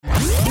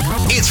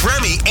It's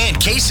Remy and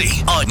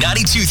Casey on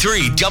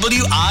 92.3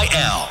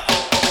 WIL.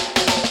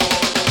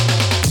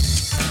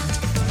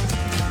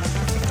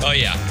 Oh,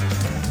 yeah.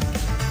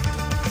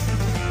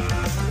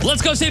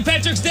 Let's go St.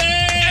 Patrick's Day!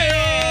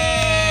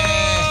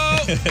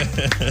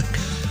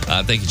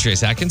 Thank you,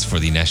 Trace Atkins, for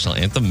the national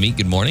anthem. Meet,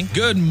 good morning.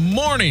 Good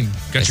morning.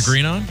 Got your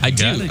green on? I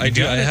do. I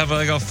do. I have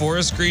like a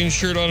forest green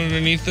shirt on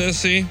underneath this,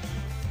 see?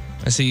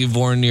 I see you've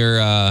worn your...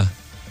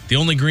 The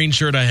only green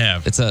shirt I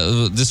have.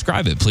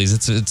 Describe it, please.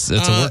 It's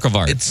a work of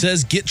art. It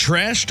says "Get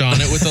Trashed"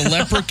 on it with a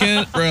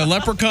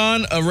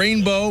leprechaun, a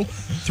rainbow,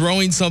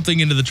 throwing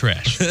something into the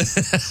trash.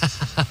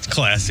 It's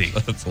classy.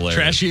 That's hilarious.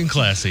 Trashy and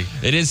classy.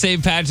 It is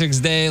St. Patrick's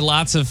Day.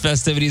 Lots of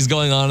festivities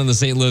going on in the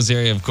St. Louis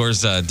area. Of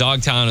course,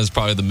 Dogtown is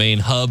probably the main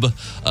hub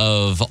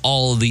of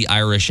all the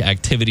Irish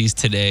activities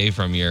today,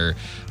 from your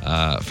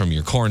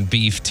corned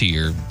beef to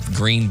your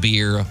green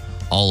beer,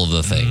 all of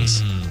the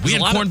things. We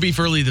had corned beef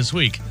early this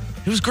week.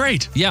 It was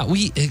great. Yeah,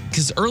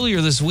 because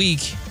earlier this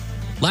week,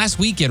 last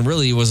weekend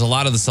really was a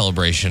lot of the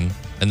celebration,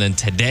 and then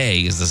today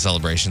is the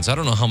celebration. So I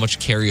don't know how much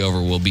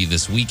carryover will be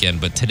this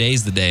weekend, but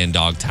today's the day in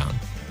Dogtown.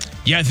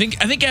 Yeah, I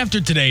think after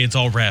today it's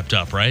all wrapped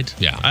up, right?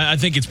 Yeah, I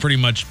think it's pretty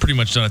much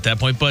done at that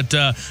point. But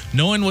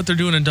knowing what they're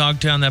doing in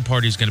Dogtown, that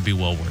party is going to be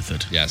well worth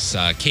it. Yes,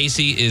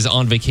 Casey is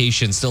on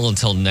vacation still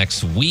until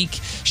next week.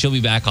 She'll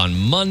be back on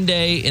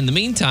Monday. In the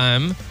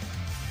meantime,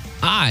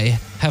 I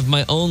have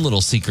my own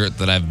little secret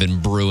that I've been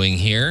brewing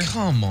here.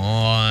 Come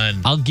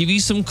on. I'll give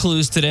you some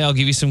clues today. I'll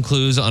give you some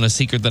clues on a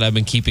secret that I've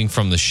been keeping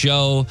from the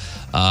show.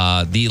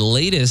 The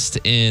latest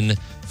in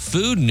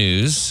food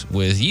news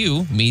with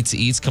you, Meets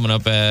Eats, coming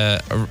up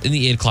in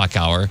the 8 o'clock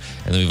hour.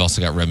 And then we've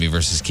also got Remy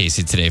versus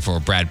Casey today for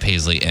Brad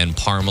Paisley and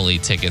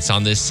Parmalee tickets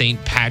on this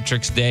St.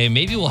 Patrick's Day.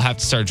 Maybe we'll have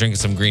to start drinking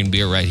some green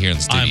beer right here in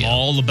the studio. I'm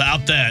all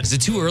about that. Is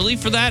it too early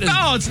for that?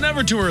 No, it's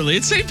never too early.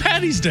 It's St.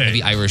 Patty's Day.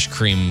 Maybe Irish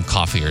cream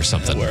coffee or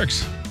something. That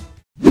works.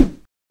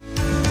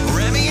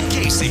 Remy and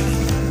Casey.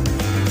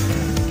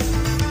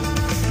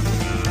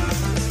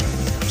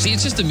 See,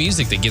 it's just the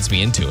music that gets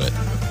me into it.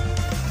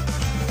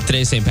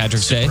 Today's St.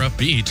 Patrick's Day. Super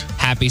upbeat.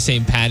 Happy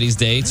St. Patty's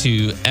Day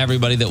to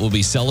everybody that will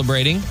be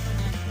celebrating.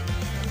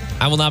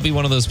 I will not be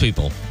one of those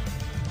people.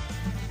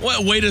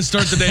 What way to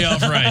start the day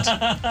off right.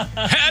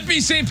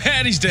 Happy St.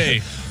 Patty's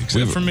Day.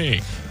 Except for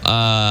me.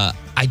 I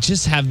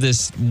just have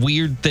this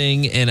weird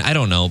thing, and I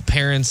don't know,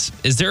 parents,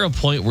 is there a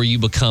point where you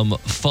become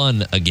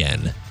fun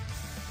again?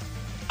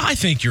 I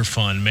think you're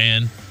fun,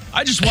 man.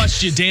 I just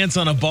watched you dance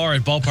on a bar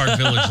at Ballpark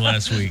Village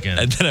last weekend.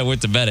 And then I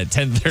went to bed at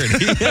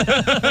 10:30.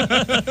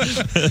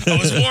 I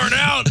was worn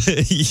out.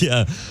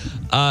 Yeah.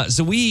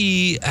 So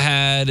we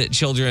had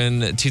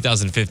children.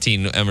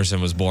 2015,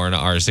 Emerson was born,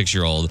 our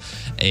 6-year-old.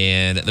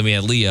 And then we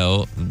had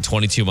Leo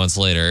 22 months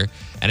later.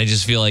 And I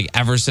just feel like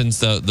ever since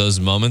those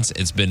moments,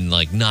 it's been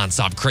like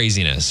nonstop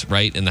craziness,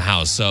 right, in the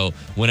house. So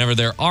whenever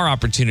there are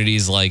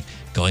opportunities like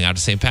going out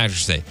to St.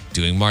 Patrick's Day,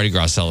 doing Mardi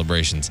Gras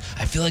celebrations,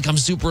 I feel like I'm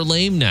super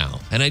lame now.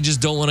 And I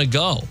just don't want to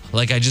go.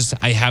 Like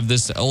I have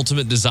this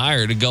ultimate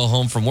desire to go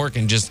home from work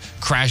and just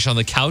crash on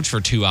the couch for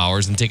 2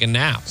 hours and take a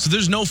nap. So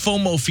there's no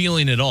FOMO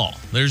feeling at all.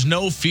 There's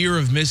no fear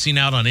of missing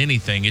out on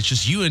anything. It's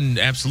just you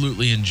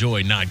absolutely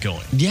enjoy not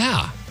going.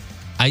 Yeah.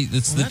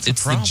 It's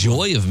the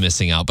joy of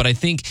missing out. But I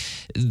think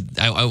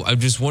I'm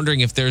just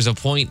wondering if there's a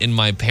point in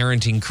my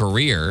parenting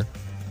career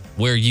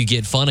where you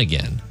get fun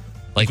again.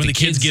 Like when the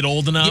kids get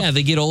old enough? Yeah,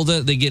 they get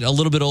older. They get a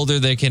little bit older.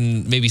 They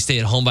can maybe stay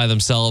at home by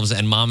themselves,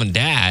 and mom and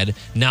dad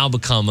now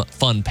become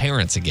fun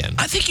parents again.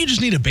 I think you just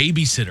need a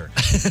babysitter.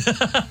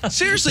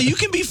 Seriously, you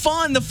can be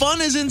fun. The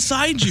fun is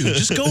inside you.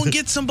 Just go and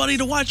get somebody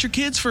to watch your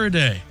kids for a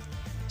day.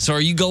 So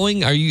are you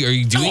going? Are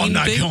you doing anything? I'm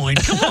not going.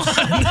 Come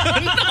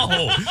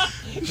on.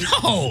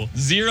 No.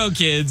 0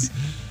 kids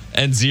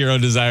and 0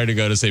 desire to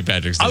go to St.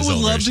 Patrick's Day. I would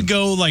love to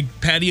go like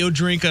patio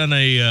drink on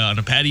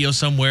a patio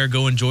somewhere,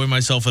 go enjoy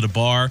myself at a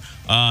bar.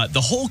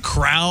 The whole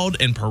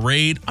crowd and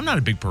parade. I'm not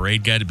a big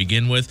parade guy to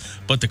begin with,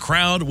 but the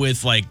crowd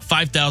with like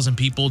 5,000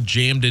 people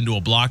jammed into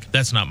a block,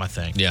 that's not my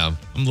thing. Yeah.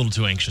 I'm a little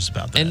too anxious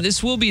about that. And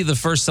this will be the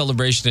first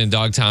celebration in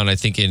Dogtown, I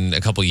think, in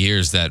a couple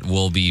years that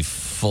will be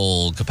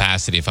full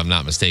capacity, if I'm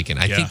not mistaken.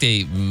 I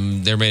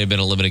think there may have been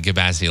a limited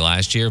capacity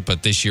last year,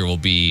 but this year will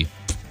be...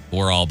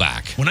 We're all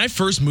back. When I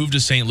first moved to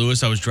St.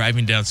 Louis, I was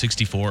driving down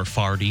 64 or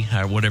Farty,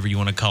 whatever you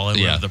want to call it,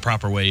 whatever the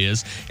proper way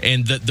is.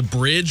 And the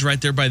bridge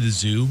right there by the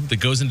zoo that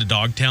goes into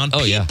Dogtown,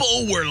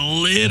 people were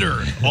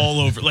littered all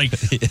over. Like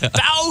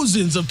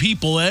thousands of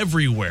people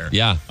everywhere.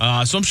 Yeah.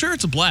 So I'm sure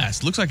it's a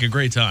blast. Looks like a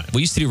great time.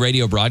 We used to do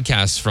radio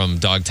broadcasts from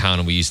Dogtown,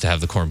 and we used to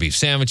have the corned beef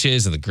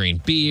sandwiches and the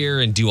green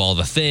beer and do all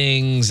the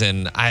things.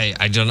 And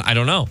I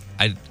don't know.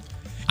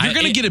 You're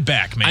going to get it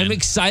back, man. I'm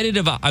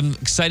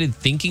excited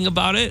thinking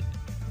about it.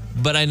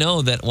 But I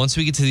know that once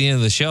we get to the end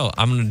of the show,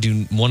 I'm going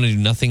to want to do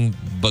nothing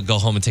but go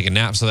home and take a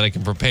nap so that I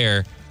can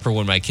prepare for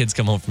when my kids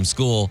come home from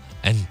school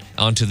and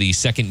onto the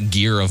second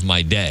gear of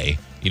my day.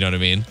 You know what I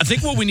mean? I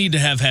think what we need to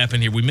have happen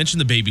here, we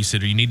mentioned the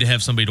babysitter. You need to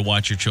have somebody to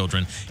watch your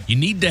children. You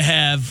need to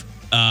have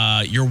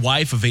your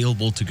wife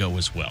available to go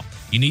as well.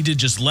 You need to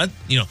just let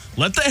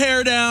the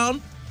hair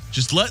down,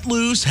 Just let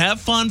loose, have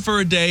fun for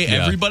a day.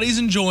 Yeah. Everybody's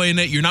enjoying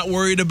it. You're not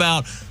worried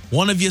about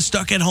one of you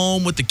stuck at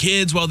home with the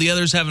kids while the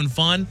other's having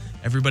fun.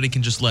 Everybody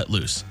can just let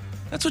loose.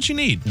 That's what you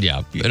need.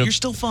 Yeah. You're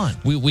still fun.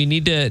 We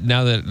need to,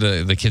 now that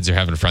the kids are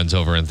having friends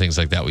over and things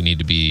like that, we need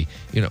to be,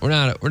 we're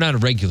not a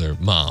regular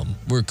mom.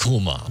 We're a cool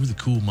mom. We're the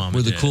cool mom.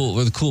 We're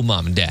the cool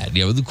mom and dad.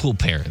 Yeah, we're the cool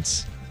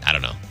parents. I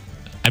don't know.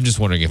 I'm just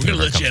wondering if we're it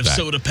gonna ever let you have comes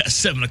back. soda past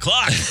 7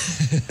 o'clock.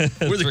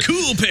 We're the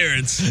cool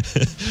parents.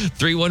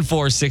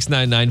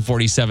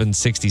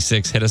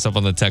 314-699-4766. Hit us up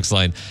on the text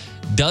line.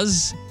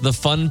 Does the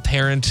fun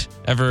parent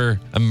ever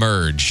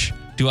emerge?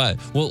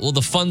 Will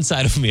the fun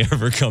side of me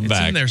ever come back?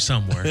 It's in there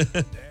somewhere.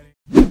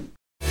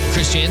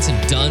 Chris Jansen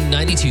done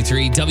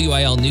 92.3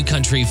 WIL New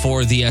Country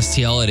for the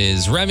STL. It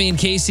is Remy and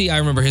Casey. I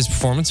remember his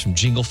performance from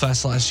Jingle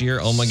Fest last year.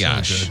 Oh my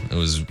gosh, good. it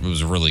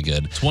was really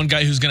good. It's one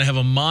guy who's going to have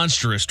a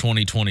monstrous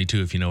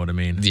 2022, if you know what I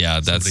mean. Yeah,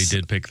 somebody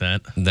did pick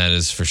that. That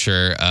is for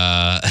sure.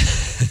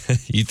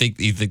 You think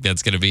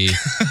that's going to be?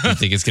 You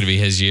think it's going to be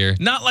his year?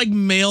 Not like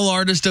male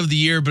artist of the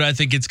year, but I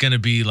think it's going to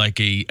be like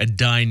a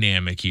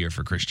dynamic year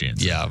for Chris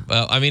Jansen. Yeah,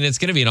 I mean, it's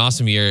going to be an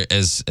awesome year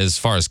as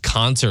far as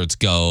concerts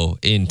go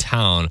in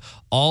town.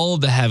 All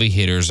of the heavy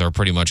hitters are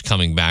pretty much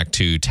coming back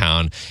to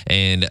town.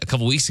 And a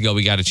couple weeks ago,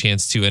 we got a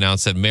chance to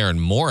announce that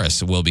Maren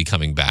Morris will be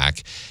coming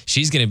back.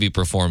 She's going to be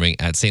performing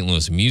at St.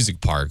 Louis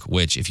Music Park,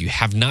 which if you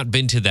have not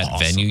been to that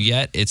venue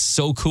yet, it's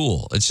so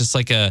cool. It's just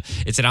like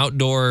it's an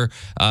outdoor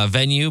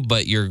venue,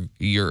 but you're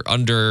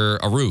under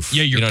a roof.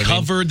 Yeah, you're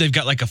covered. I mean? They've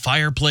got like a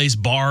fireplace,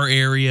 bar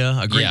area,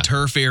 a great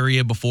turf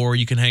area before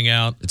you can hang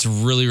out. It's a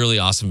really, really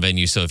awesome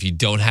venue. So if you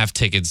don't have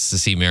tickets to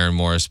see Maren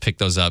Morris, pick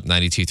those up,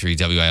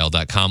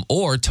 923wil.com,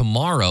 or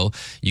tomorrow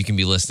you can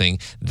be listening.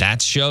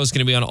 That show is going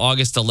to be on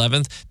August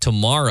 11th.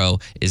 Tomorrow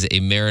is a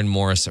Maren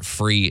Morris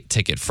free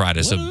ticket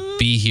Friday, so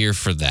be here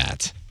for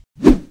that.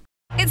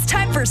 It's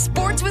time for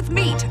Sports with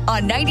Meat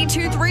on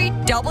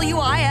 92.3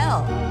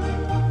 WIL.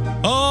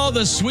 Oh,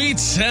 the sweet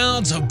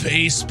sounds of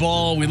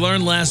baseball. We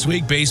learned last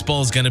week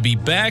baseball is going to be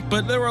back,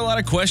 but there were a lot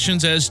of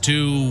questions as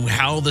to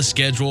how the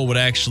schedule would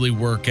actually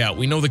work out.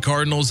 We know the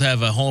Cardinals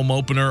have a home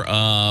opener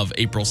of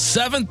April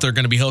 7th. They're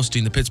going to be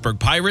hosting the Pittsburgh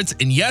Pirates.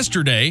 And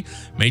yesterday,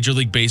 Major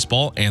League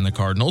Baseball and the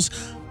Cardinals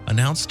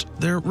announced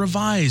their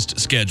revised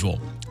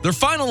schedule. Their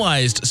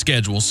finalized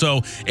schedule.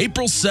 So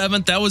April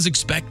 7th, that was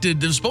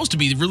expected. It was supposed to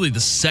be really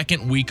the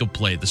second week of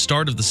play, the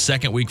start of the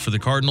second week for the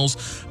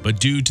Cardinals. But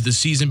due to the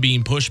season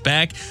being pushed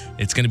back,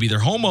 it's going to be their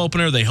home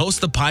opener. They host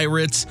the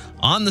Pirates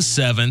on the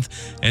 7th.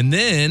 And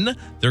then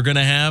they're going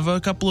to have a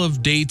couple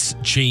of dates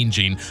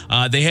changing.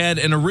 They had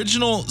an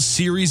original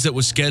series that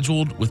was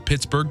scheduled with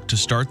Pittsburgh to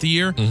start the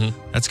year. Mm-hmm.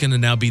 That's going to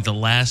now be the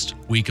last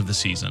week of the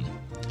season.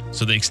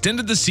 So they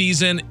extended the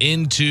season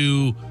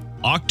into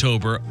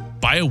October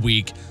by a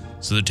week.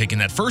 So they're taking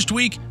that first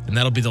week, and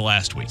that'll be the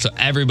last week. So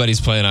everybody's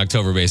playing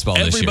October baseball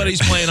this year.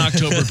 Everybody's playing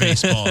October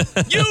baseball.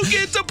 You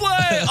get to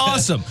play.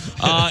 Awesome.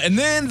 And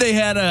then they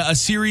had a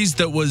series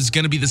that was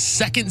going to be the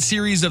second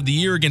series of the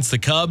year against the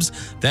Cubs.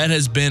 That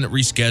has been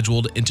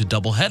rescheduled into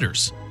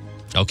doubleheaders.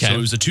 Okay. So it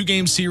was a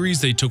 2-game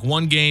series. They took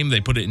one game,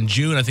 they put it in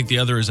June. I think the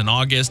other is in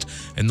August,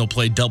 and they'll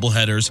play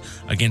doubleheaders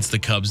against the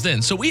Cubs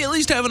then. So we at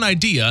least have an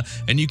idea,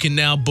 and you can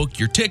now book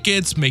your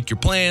tickets, make your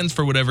plans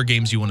for whatever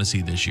games you want to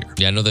see this year.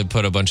 Yeah, I know they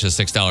put a bunch of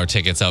 $6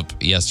 tickets up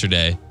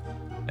yesterday,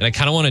 and I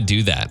kind of want to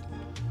do that.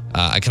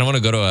 I kind of want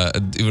to go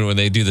to even when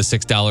they do the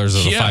 $6 or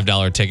the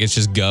 $5 tickets,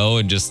 just go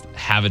and just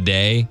have a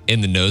day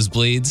in the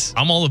nosebleeds.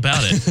 I'm all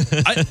about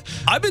it.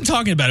 I've been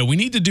talking about it. We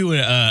need to do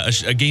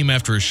a game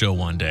after a show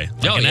one day.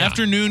 Like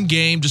afternoon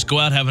game, just go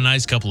out, have a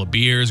nice couple of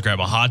beers, grab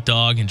a hot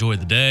dog, enjoy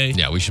the day.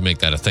 Yeah, we should make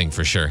that a thing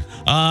for sure.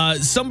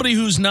 Somebody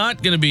who's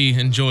not going to be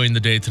enjoying the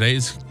day today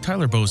is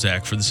Tyler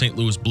Bozak for the St.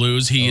 Louis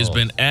Blues. He has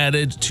been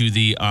added to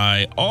the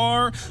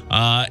IR,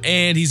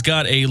 and he's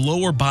got a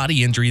lower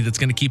body injury that's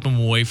going to keep him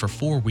away for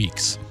 4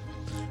 weeks.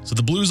 So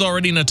the Blues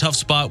already in a tough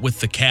spot with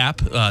the cap,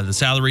 the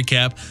salary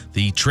cap.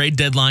 The trade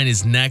deadline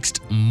is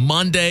next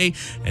Monday,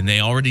 and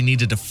they already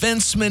need a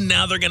defenseman.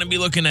 Now they're going to be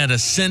looking at a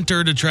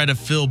center to try to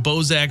fill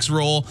Bozak's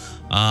role.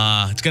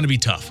 It's going to be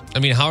tough. I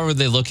mean, how are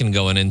they looking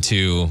going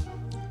into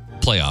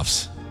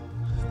playoffs?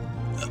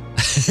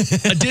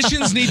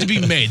 Additions need to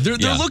be made.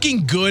 They're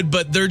looking good,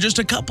 but they're just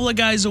a couple of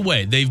guys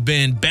away. They've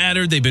been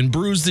battered. They've been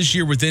bruised this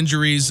year with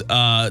injuries.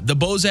 The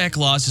Bozak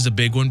loss is a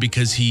big one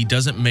because he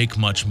doesn't make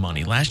much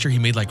money. Last year, he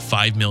made like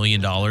 $5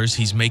 million.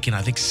 He's making,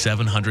 I think,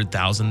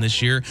 $700,000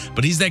 this year.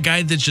 But he's that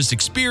guy that's just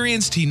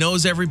experienced. He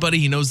knows everybody.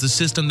 He knows the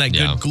system, that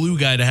good glue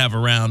guy to have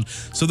around.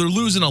 So they're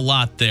losing a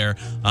lot there,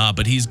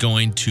 but he's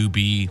going to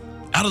be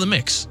out of the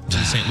mix for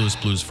the St. Louis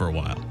Blues for a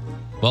while.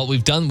 Well,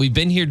 we've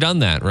been here, done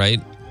that,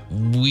 right?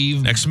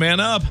 Next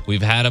man up.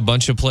 We've had a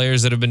bunch of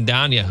players that have been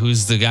down. Yeah,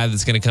 who's the guy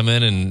that's going to come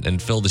in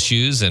and fill the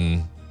shoes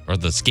or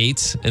the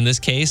skates in this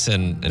case?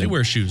 And they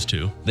wear shoes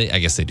too. I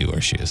guess they do wear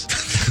shoes.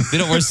 They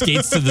don't wear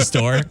skates to the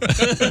store.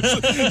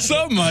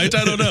 Some might.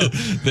 I don't know.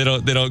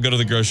 They don't go to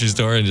the grocery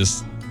store and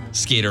just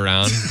skate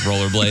around,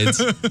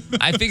 rollerblades.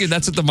 I figured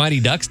that's what the Mighty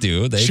Ducks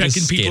do. They checking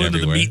just skate people into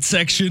everywhere. the meat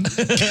section.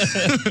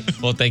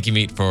 Well, thank you,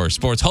 Meat, for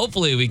sports.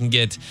 Hopefully, we can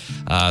get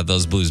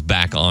those Blues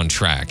back on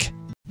track.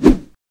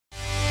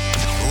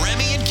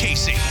 Remy and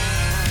Casey.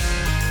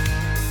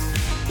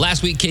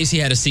 Last week, Casey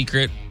had a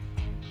secret.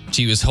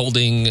 She was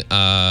holding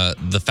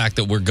the fact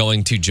that we're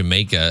going to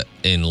Jamaica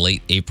in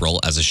late April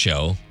as a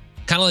show.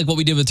 Kind of like what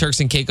we did with Turks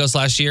and Caicos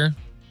last year.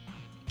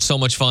 So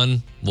much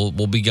fun.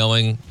 We'll be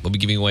going. We'll be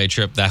giving away a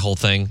trip, that whole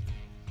thing.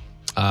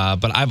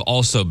 But I've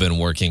also been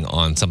working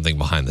on something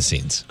behind the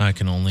scenes. I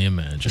can only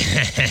imagine.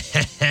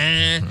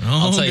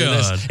 I'll tell you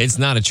this. It's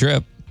not a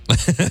trip.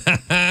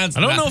 I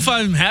don't know if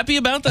I'm happy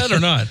about that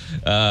or not.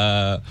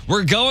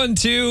 We're going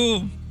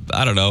to,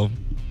 I don't know.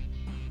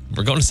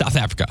 We're going to South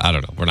Africa. I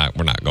don't know. We're not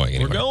going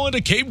anywhere. We're going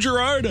to Cape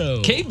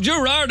Girardeau. Cape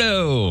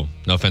Girardeau.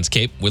 No offense,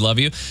 Cape. We love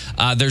you.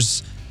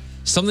 There's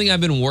something I've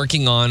been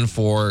working on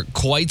for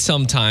quite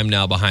some time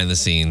now behind the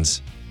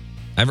scenes.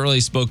 I haven't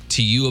really spoke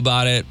to you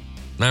about it.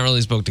 Not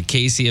really spoke to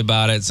Casey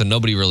about it, so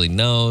nobody really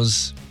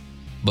knows.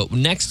 But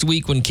next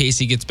week when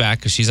Casey gets back,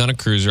 because she's on a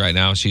cruise right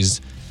now,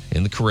 she's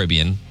in the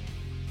Caribbean,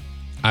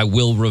 I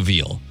will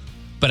reveal.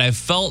 But I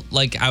felt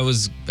like I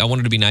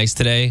wanted to be nice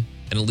today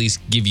and at least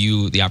give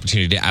you the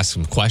opportunity to ask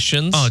some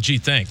questions. Oh, gee,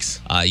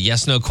 thanks.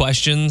 Yes, no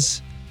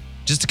questions,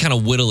 just to kind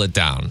of whittle it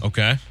down.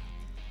 Okay.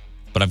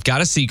 But I've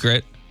got a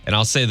secret, and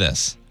I'll say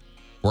this.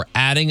 We're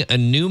adding a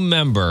new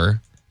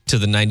member to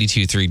the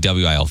 92.3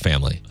 WIL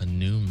family. A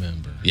new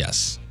member.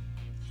 Yes.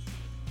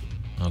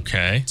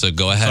 Okay. So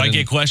go ahead. So I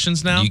get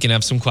questions now? You can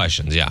have some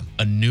questions, yeah.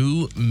 A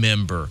new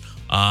member.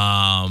 Do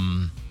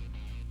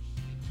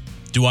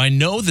I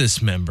know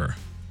this member?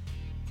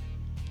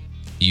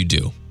 You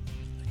do.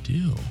 I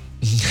do.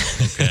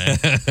 Okay.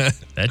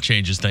 That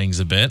changes things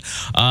a bit.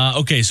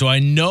 Okay, so I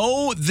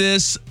know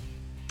this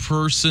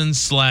person /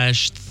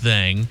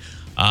 thing.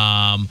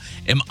 Am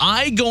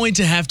I going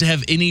to have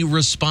any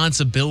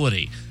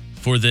responsibility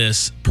for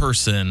this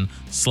person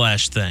 /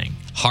 thing?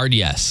 Hard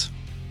yes.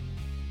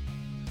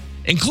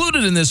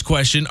 Included in this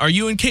question, are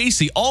you and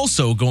Casey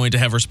also going to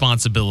have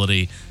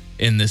responsibility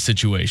in this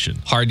situation?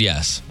 Hard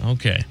yes.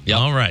 Okay. Yep.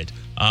 All right.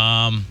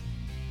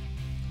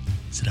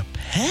 Is it a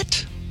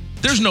pet?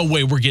 There's no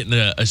way we're getting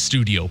a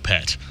studio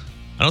pet.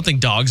 I don't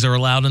think dogs are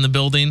allowed in the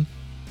building.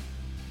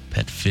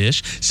 Pet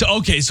fish.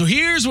 So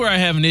here's where I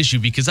have an issue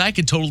because I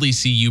could totally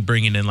see you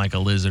bringing in like a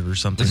lizard or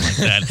something like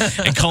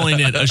that and calling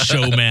it a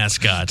show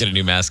mascot. Get a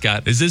new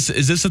mascot. Is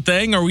this a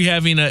thing? Are we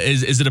having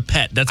is it a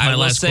pet? That's my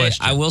last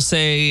question. I will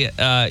say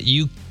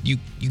you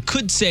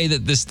could say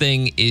that this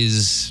thing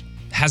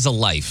has a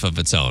life of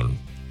its own.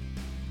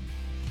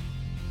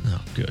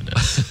 Oh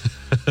goodness.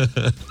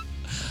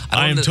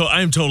 I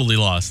am totally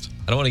lost.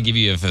 I don't want to give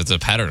you if it's a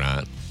pet or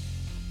not.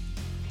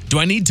 Do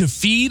I need to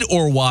feed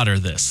or water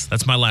this?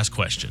 That's my last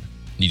question.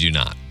 You do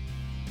not.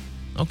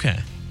 Okay.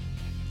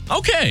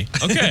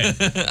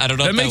 I don't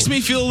know. That makes me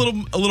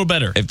feel a little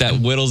better. If that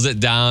whittles it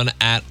down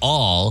at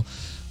all,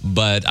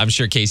 but I'm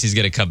sure Casey's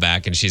going to come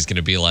back and she's going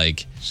to be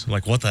like,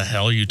 what the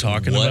hell are you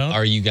talking about? What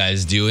are you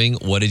guys doing?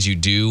 What did you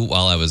do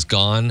while I was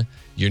gone?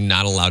 You're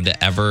not allowed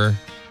to ever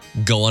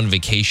go on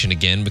vacation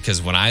again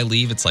because when I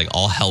leave, it's like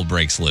all hell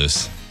breaks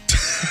loose.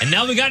 And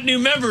now we got new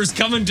members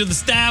coming to the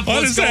staff.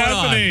 What's going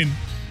happening?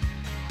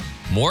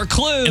 On? More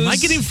clues. Am I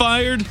getting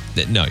fired?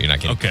 No, you're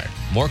not getting fired. Okay.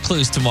 More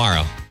clues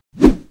tomorrow.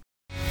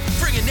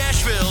 Bringing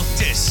Nashville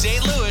to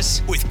St.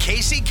 Louis with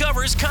Casey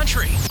Covers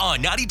Country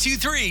on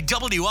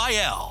 92.3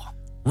 WIL.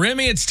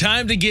 Remy, it's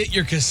time to get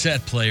your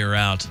cassette player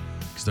out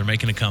because they're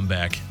making a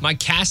comeback. My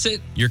cassette?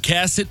 Your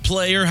cassette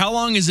player. How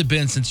long has it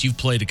been since you've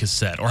played a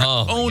cassette or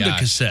owned a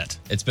cassette?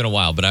 It's been a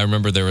while, but I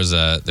remember there was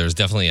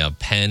definitely a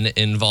pen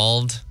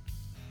involved.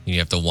 You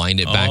have to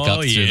wind it back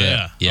up through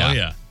the... Yeah. Oh,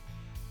 yeah.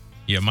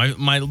 Yeah,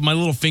 my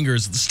little finger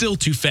is still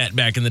too fat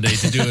back in the day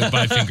to do it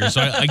by finger,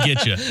 so I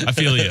get you. I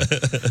feel you.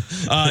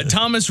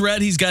 Thomas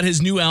Rhett, he's got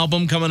his new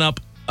album coming out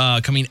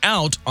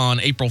on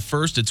April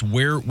 1st. It's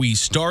Where We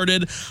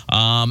Started,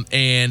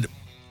 and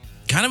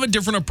kind of a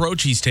different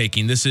approach he's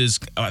taking. This is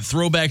a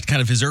throwback to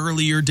kind of his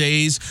earlier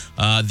days.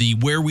 The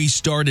Where We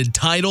Started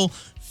title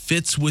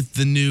fits with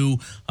the new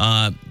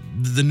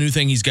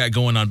thing he's got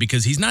going on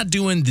because he's not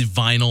doing the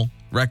vinyl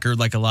record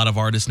like a lot of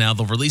artists now.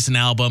 They'll release an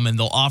album and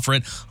they'll offer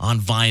it on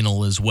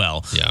vinyl as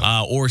well,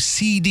 or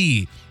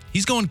CD.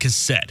 He's going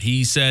cassette.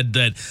 He said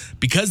that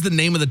because the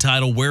name of the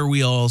title, Where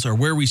We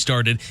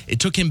Started, it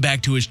took him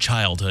back to his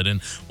childhood.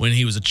 And when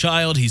he was a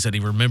child, he said he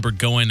remembered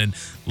going and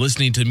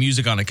listening to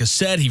music on a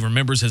cassette. He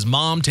remembers his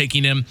mom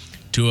taking him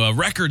to a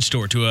record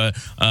store, to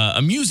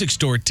a music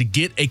store to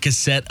get a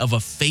cassette of a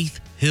Faith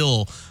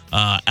Hill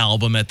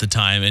album at the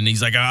time. And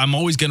he's like, I'm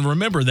always going to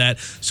remember that.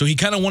 So he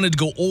kind of wanted to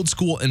go old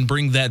school and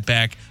bring that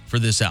back for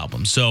this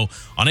album. So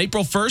on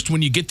April 1st,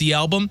 when you get the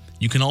album,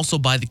 you can also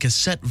buy the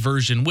cassette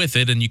version with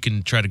it, and you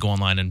can try to go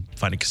online and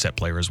find a cassette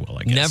player as well,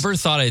 I guess. Never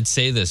thought I'd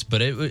say this,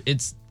 but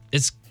it's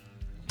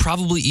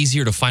probably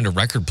easier to find a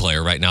record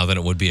player right now than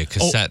it would be a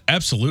cassette. Oh,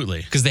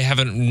 absolutely. Because they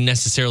haven't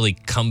necessarily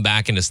come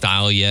back into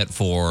style yet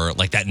for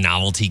like that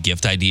novelty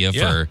gift idea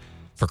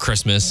for for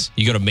Christmas.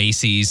 You go to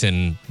Macy's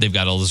and they've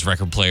got all those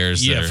record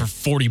players. Yeah, for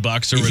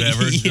 $40 or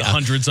whatever. Yeah.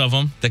 Hundreds of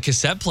them. The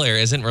cassette player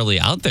isn't really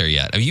out there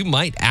yet. I mean, you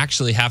might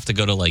actually have to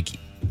go to like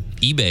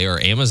eBay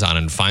or Amazon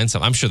and find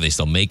some. I'm sure they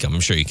still make them.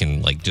 I'm sure you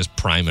can like just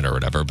prime it or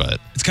whatever, but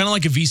it's kind of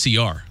like a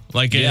VCR.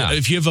 Like Yeah.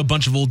 if you have a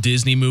bunch of old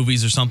Disney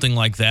movies or something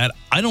like that,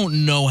 I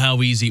don't know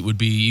how easy it would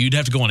be. You'd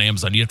have to go on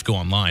Amazon. You'd have to go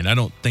online. I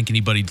don't think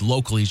anybody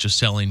locally is just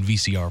selling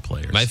VCR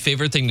players. my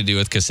favorite thing to do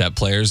with cassette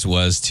players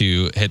was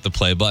to hit the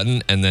play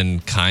button and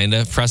then kind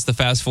of press the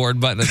fast forward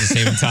button at the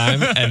same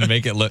time and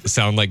make it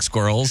sound like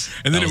squirrels.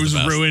 And then That it was the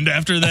best. ruined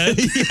after that.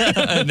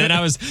 Yeah, and then I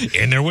was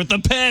in there with the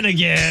pen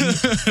again.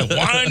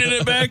 Winding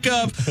it back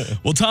up.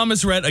 Well,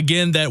 Thomas Rhett,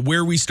 again, that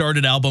Where We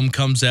Started album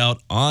comes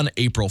out on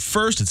April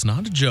 1st. It's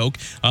not a joke,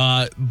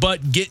 but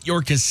get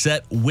your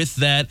cassette with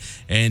that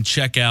and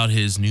check out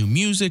his new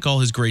music, all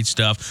his great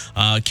stuff.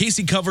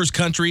 Casey Covers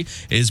Country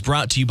is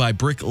brought to you by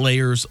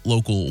Bricklayers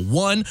Local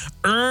 1.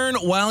 Earn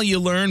while you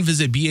learn.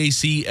 Visit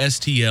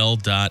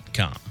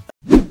BACSTL.com.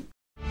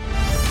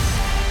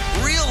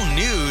 Real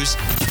news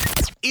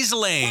is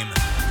lame.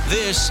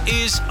 This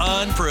is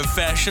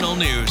unprofessional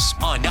news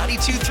on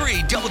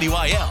 92.3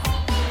 WIL.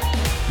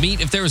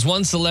 Meet, if there was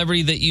one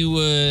celebrity that you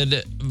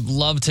would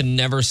love to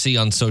never see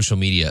on social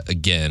media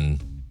again,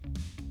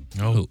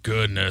 Oh,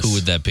 goodness. who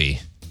would that be?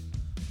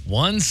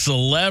 One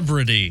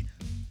celebrity.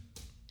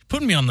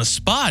 Putting me on the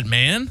spot,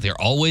 man. They're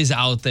always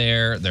out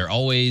there. They're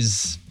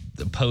always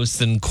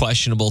posting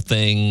questionable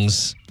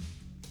things.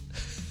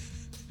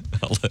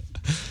 Do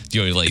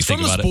you want me to let you think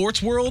From the about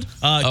sports world,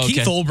 okay.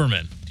 Keith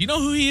Olbermann. Do you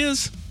know who he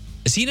is?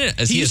 Is he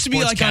He used to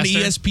be like on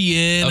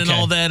ESPN and Okay.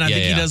 all that. And I Yeah,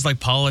 think yeah. he does like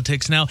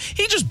politics now.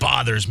 He just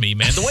bothers me,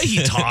 man. The way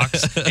he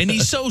talks, and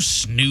he's so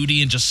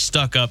snooty and just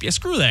stuck up. Yeah,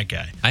 screw that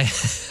guy. I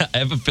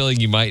have a feeling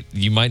you might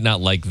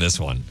not like this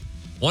one.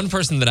 One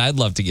person that I'd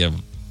love to give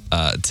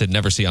to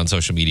never see on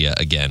social media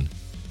again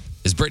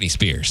is Britney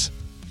Spears.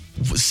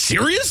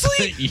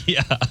 Seriously?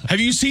 Yeah. Have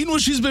you seen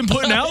what she's been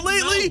putting out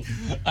lately?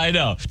 I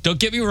know. Don't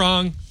get me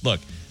wrong. Look,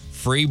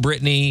 free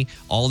Britney,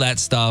 all that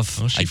stuff.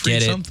 Well, she I freed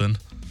get it. something.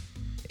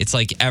 It's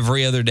like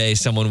every other day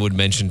someone would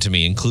mention to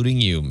me,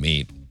 including you,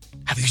 Meat.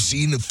 Have you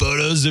seen the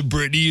photos that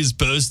Britney is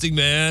posting,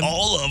 man?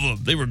 All of them.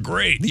 They were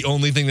great. The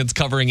only thing that's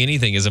covering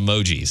anything is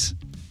emojis.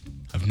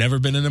 I've never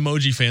been an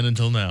emoji fan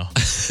until now.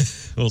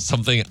 Well,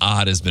 something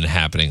odd has been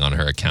happening on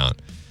her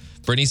account.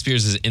 Britney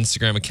Spears'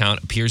 Instagram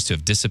account appears to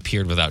have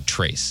disappeared without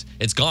trace.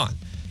 It's gone.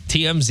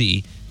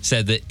 TMZ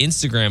said that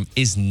Instagram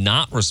is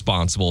not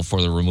responsible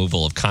for the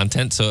removal of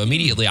content. So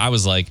immediately I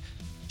was like,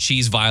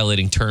 she's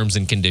violating terms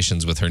and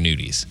conditions with her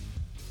nudies.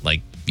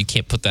 Like, you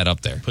can't put that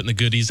up there. Putting the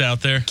goodies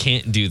out there.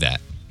 Can't do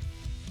that.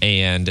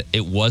 And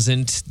it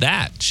wasn't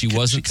that. She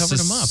wasn't covered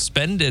 'em up.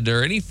 suspended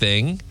or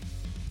anything.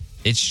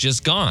 It's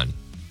just gone.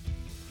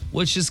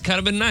 Which has kind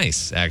of been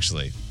nice,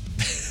 actually.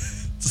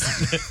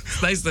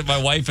 It's nice that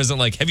my wife isn't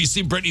like, have you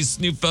seen Britney's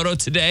new photo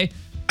today?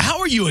 How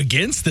are you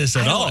against this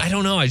at all? I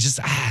don't know. I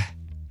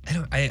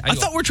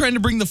thought we're trying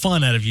to bring the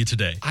fun out of you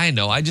today. I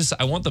know. I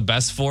want the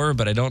best for her,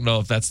 but I don't know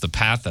if that's the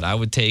path that I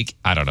would take.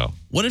 I don't know.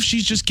 What if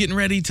she's just getting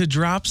ready to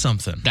drop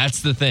something?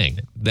 That's the thing.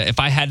 That if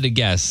I had to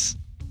guess,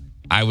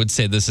 I would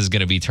say this is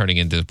going to be turning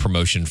into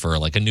promotion for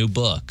like a new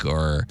book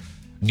or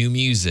new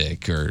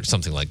music or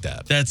something like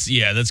that.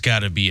 That's got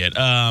to be it.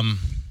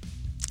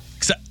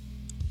 'Cause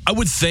I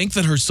would think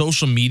that her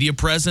social media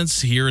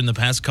presence here in the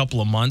past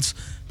couple of months,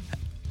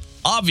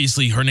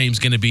 obviously her name's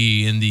going to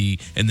be in the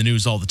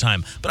news all the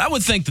time, but I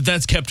would think that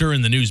that's kept her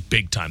in the news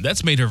big time.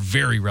 That's made her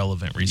very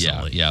relevant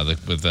recently. Yeah.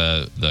 With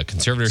the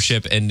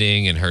conservatorship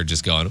ending and her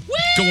just going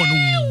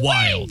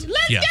Wild.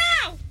 Let's go.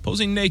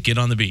 Posing naked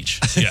on the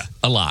beach. Yeah.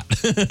 a lot.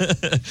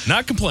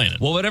 Not complaining.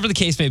 Well, whatever the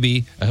case may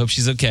be, I hope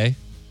she's okay.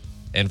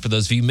 And for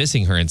those of you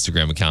missing her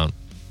Instagram account,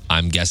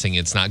 I'm guessing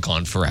it's not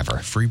gone forever.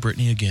 Free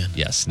Britney again.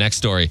 Yes. Next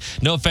story.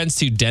 No offense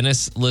to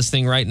Dennis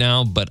listening right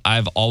now, but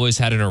I've always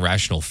had an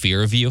irrational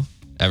fear of you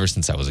ever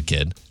since I was a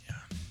kid.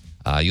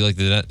 You like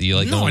the No,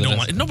 I don't dentist?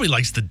 like. Nobody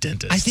likes the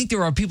dentist. I think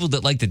there are people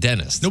that like the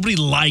dentist. nobody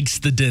likes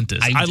the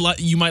dentist.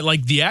 You might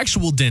like the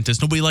actual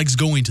dentist. Nobody likes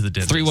going to the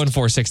dentist.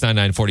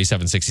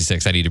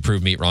 314-699-4766. I need to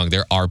prove me wrong.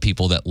 There are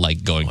people that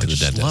like going to the I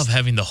just dentist. love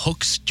having the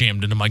hooks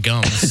jammed into my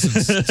gums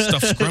and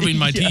stuff scrubbing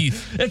my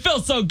teeth. It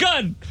feels so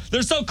good.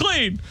 They're so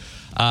clean.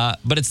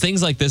 But it's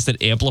things like this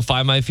that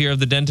amplify my fear of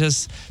the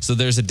dentist. So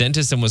there's a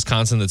dentist in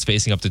Wisconsin that's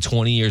facing up to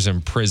 20 years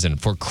in prison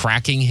for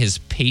cracking his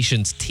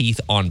patients' teeth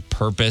on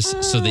purpose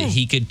so that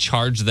he could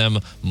charge them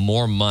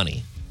more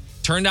money.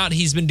 Turned out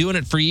he's been doing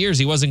it for years.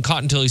 He wasn't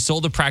caught until he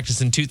sold the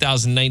practice in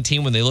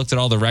 2019 when they looked at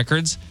all the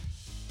records.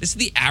 This is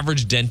the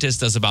average dentist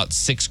does about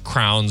 6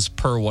 crowns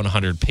per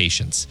 100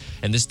 patients.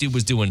 And this dude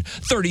was doing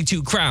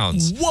 32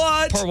 crowns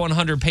per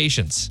 100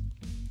 patients.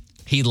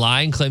 He'd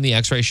lie and claim the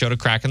x-ray showed a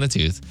crack in the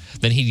tooth.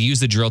 Then he'd use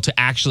the drill to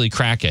actually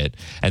crack it.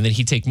 And then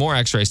he'd take more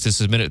x-rays to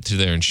submit it to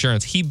their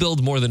insurance. He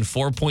billed more than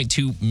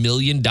 $4.2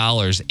 million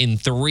in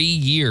 3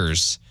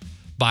 years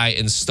by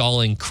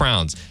installing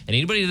crowns. And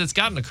anybody that's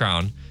gotten a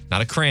crown, not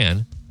a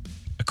crayon,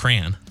 A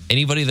crayon.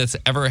 anybody that's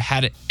ever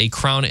had a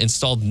crown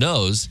installed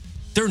knows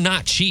they're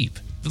not cheap.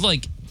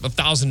 like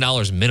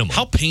 $1,000 minimum.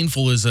 How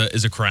painful is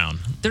a crown?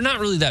 They're not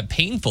really that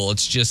painful.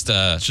 It's just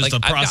a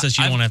process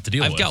you don't have to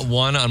deal with. I've got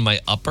one on my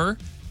upper,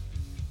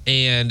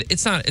 and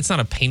it's not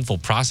a painful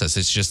process.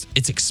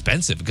 It's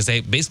expensive because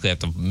they basically have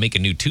to make a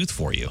new tooth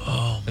for you.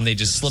 And they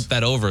just slip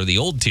that over the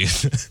old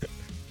tooth.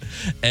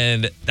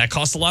 And that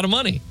costs a lot of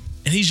money.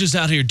 And he's just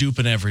out here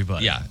duping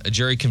everybody. Yeah. A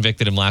jury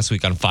convicted him last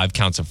week on 5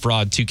 counts of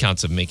fraud, 2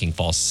 counts of making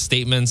false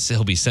statements.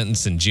 He'll be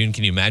sentenced in June.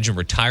 Can you imagine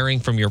retiring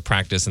from your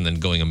practice and then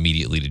going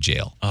immediately to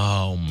jail?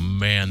 Oh,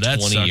 man. That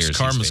 20 sucks. years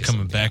Karma's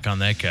coming back on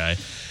that guy.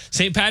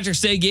 St. Patrick's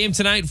Day game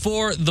tonight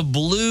for the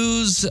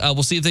Blues.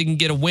 We'll see if they can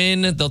get a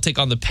win. They'll take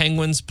on the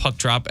Penguins. Puck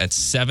drop at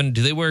 7.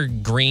 Do they wear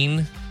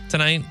green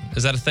tonight?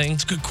 Is that a thing?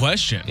 That's a good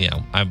question. Yeah,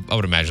 I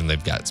would imagine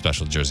they've got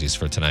special jerseys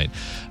for tonight.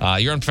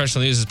 Your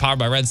Unprofessional News is powered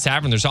by Red's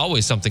Tavern. There's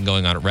always something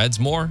going on at Red's.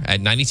 More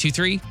at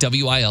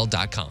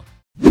 923wil.com.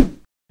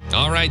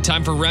 All right,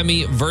 time for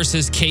Remy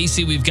versus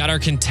Casey. We've got our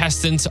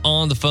contestants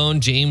on the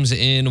phone. James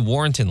in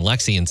Warrenton,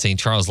 Lexi in St.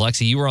 Charles.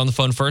 Lexi, you were on the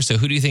phone first, so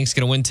who do you think is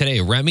going to win today,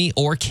 Remy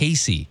or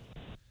Casey?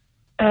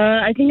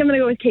 I think I'm going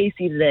to go with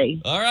Casey today.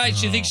 All right,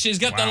 she thinks she's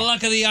got the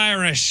luck of the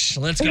Irish.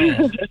 Let's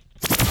go.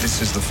 This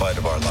is the fight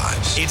of our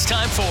lives. It's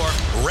time for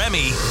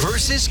Remy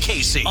versus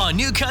Casey on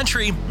New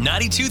Country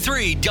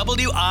 92.3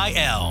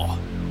 WIL.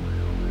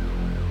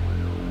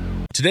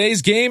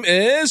 Today's game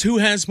is Who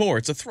Has More?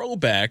 It's a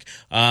throwback.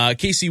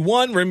 Casey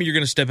won. Remy, you're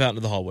going to step out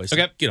into the hallway. So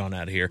get on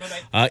out of here.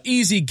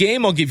 Easy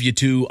game. I'll give you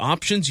 2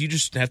 options. You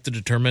just have to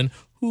determine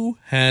who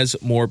has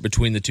more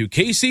between the two.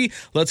 Casey,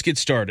 let's get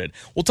started.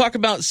 We'll talk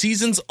about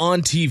seasons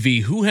on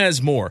TV. Who has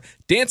more?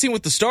 Dancing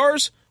with the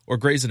Stars or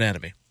Grey's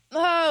Anatomy?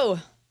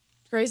 Oh,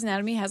 Grey's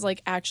Anatomy has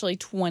actually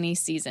 20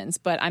 seasons,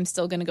 but I'm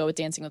still going to go with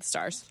Dancing with the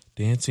Stars.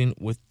 Dancing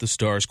with the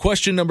Stars.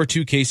 Question number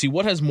 2, Casey.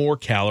 What has more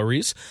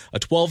calories? A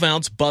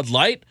 12-ounce Bud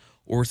Light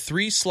or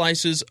 3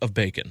 slices of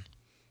bacon?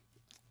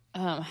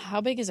 How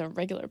big is a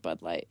regular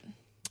Bud Light?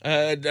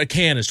 A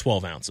can is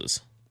 12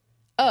 ounces.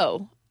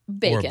 Oh,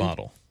 bacon. Or a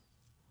bottle.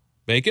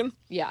 Bacon?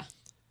 Yeah.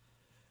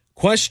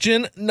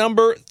 Question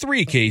number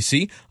 3,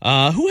 Casey.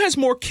 Who has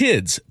more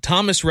kids?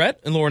 Thomas Rhett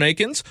and Lauren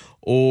Akins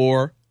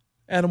or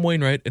Adam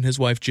Wainwright and his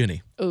wife,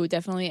 Ginny? Oh,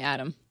 definitely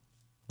Adam.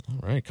 All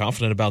right,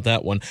 confident about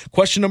that one.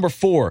 Question number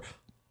 4.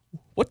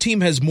 What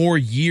team has more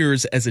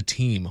years as a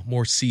team,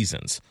 more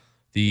seasons?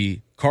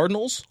 The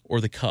Cardinals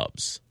or the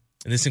Cubs?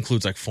 And this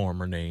includes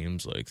former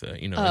names,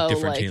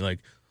 different teams,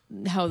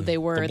 how they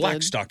were the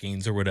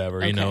Blackstockings or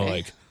whatever,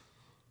 okay.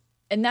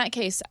 In that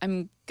case,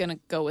 I'm going to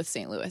go with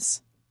St.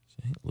 Louis.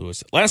 St.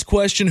 Louis. Last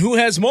question. Who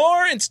has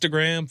more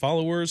Instagram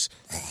followers?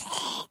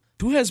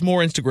 Who has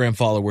more Instagram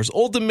followers?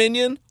 Old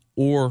Dominion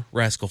or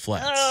Rascal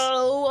Flatts?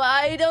 Oh,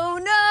 I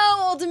don't know.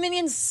 Old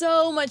Dominion's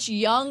so much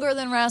younger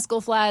than Rascal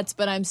Flatts,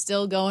 but I'm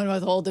still going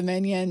with Old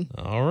Dominion.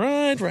 All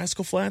right.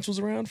 Rascal Flatts was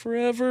around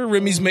forever.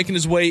 Remy's making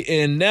his way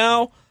in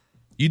now.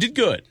 You did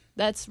good.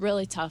 That's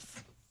really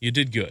tough. You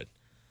did good.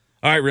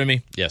 All right,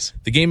 Remy. Yes.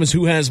 The game is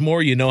Who Has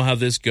More. You know how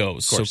this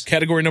goes. So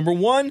category number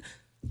 1,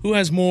 who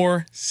has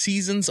more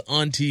seasons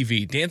on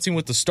TV? Dancing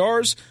with the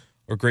Stars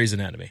or Grey's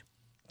Anatomy?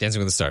 Dancing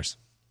with the Stars.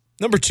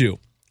 Number 2,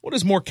 what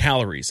has more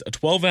calories? A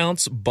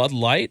 12-ounce Bud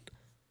Light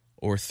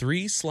or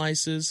 3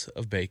 slices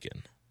of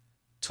bacon?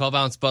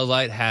 12-ounce Bud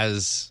Light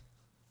has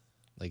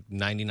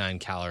 99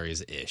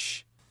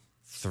 calories-ish.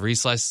 3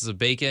 slices of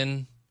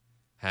bacon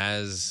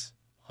has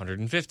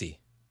 150.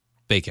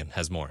 Bacon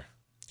has more.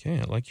 Okay,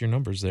 I like your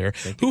numbers there.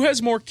 Who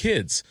has more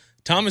kids?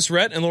 Thomas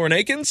Rhett and Lauren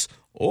Akins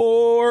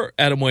or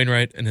Adam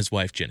Wainwright and his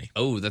wife, Ginny?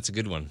 Oh, that's a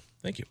good one.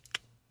 Thank you.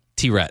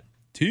 T-Rhett.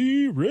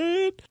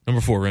 T-Rhett.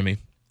 Number 4, Remy.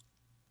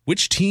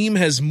 Which team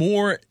has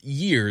more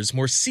years,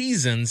 more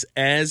seasons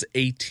as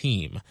a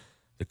team?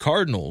 The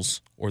Cardinals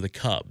or the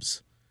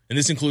Cubs? And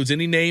this includes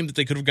any name that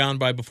they could have gone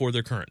by before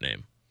their current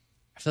name.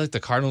 I feel like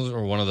the Cardinals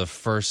were one of the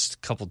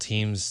first couple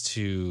teams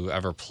to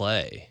ever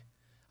play.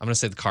 I'm going to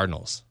say the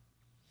Cardinals.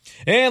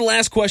 And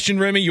last question,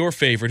 Remy, your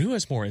favorite. Who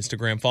has more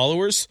Instagram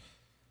followers?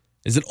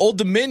 Is it Old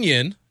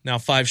Dominion, now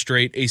 5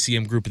 straight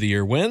ACM Group of the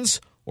Year wins,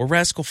 or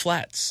Rascal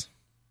Flatts?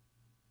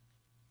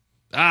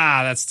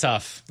 That's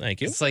tough.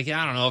 Thank you. It's I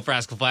don't know if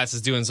Rascal Flatts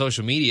is doing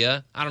social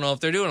media. I don't know if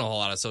they're doing a whole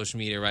lot of social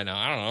media right now.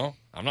 I don't know.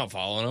 I'm not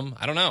following them.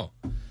 I don't know.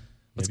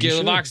 What's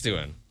Galen Box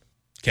doing?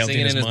 Counting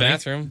Singing his in his money?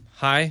 bathroom.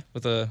 High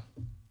with a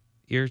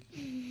ear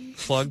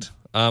plugged.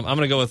 I'm going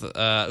to go with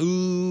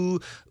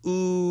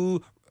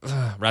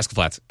Rascal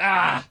Flatts.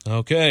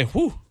 Okay.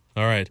 Whew.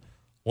 All right.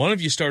 One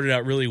of you started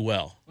out really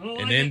well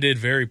and ended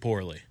very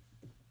poorly.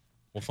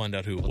 We'll find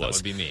out who it was. That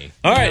would be me.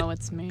 All right. No,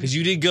 it's me. Because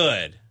you did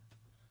good.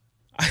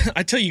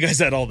 I tell you guys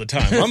that all the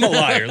time. I'm a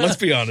liar. Let's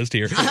be honest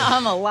here.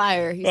 I'm a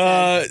liar, he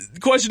said.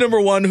 Question number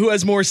 1, who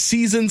has more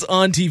seasons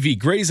on TV?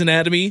 Grey's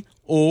Anatomy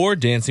or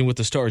Dancing with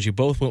the Stars? You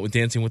both went with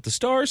Dancing with the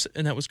Stars,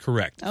 and that was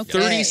correct. Okay.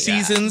 30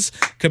 seasons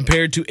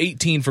compared to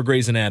 18 for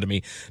Grey's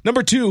Anatomy.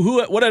 Number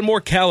 2, what had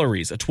more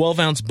calories? A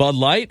 12-ounce Bud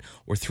Light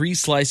or 3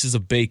 slices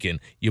of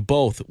bacon? You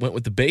both went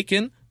with the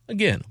bacon.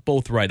 Again,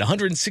 both right.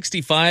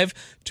 165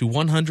 to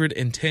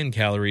 110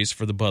 calories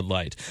for the Bud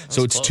Light.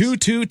 So it's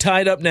 2-2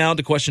 tied up now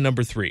to question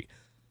number 3.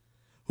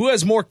 Who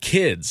has more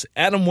kids,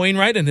 Adam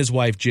Wainwright and his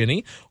wife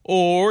Ginny,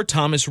 or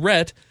Thomas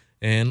Rhett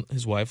and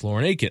his wife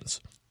Lauren Akins?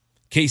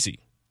 Casey,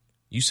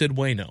 you said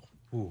Wayno.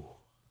 Ooh.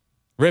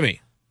 Remy,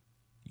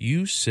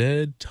 you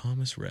said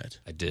Thomas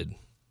Rhett. I did.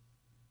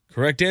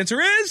 Correct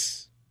answer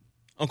is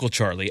Uncle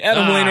Charlie.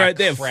 Adam Wainwright,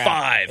 they have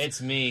 5.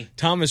 It's me.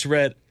 Thomas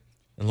Rhett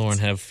and Lauren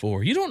have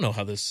 4. You don't know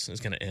how this is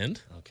going to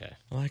end. Okay.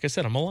 Like I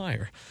said, I'm a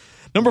liar.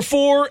 Number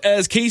 4,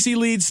 as Casey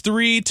leads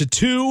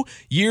 3-2,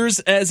 years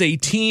as a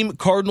team,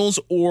 Cardinals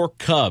or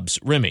Cubs.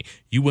 Remy,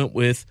 you went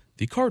with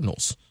the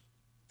Cardinals.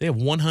 They have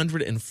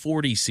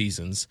 140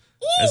 seasons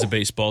as a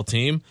baseball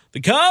team.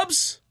 The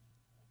Cubs,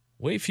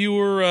 way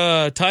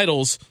fewer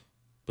titles,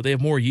 but they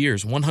have more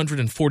years,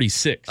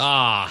 146.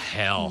 Ah,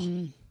 hell.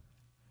 All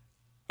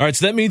right,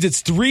 so that means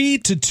it's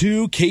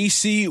 3-2,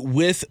 Casey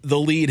with the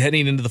lead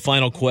heading into the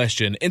final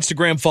question.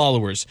 Instagram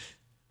followers,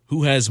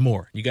 who has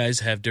more? You guys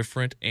have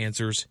different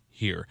answers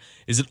here.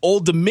 Is it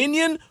Old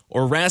Dominion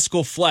or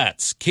Rascal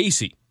Flatts?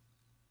 Casey,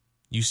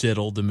 you said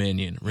Old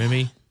Dominion.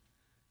 Remy,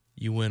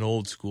 you went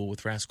old school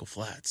with Rascal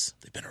Flatts.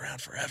 They've been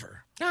around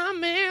forever.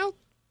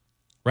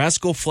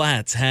 Rascal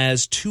Flatts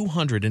has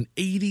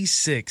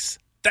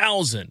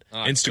 286,000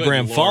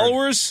 Instagram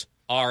followers.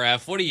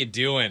 RF, what are you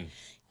doing?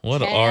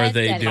 What are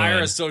they doing? Hire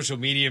a social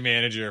media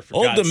manager for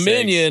Old God's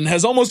Dominion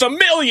has almost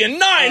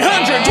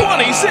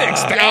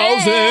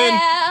 1,926,000.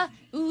 Yeah.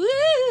 Ooh,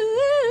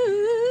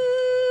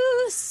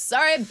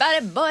 sorry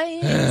about it,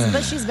 boys.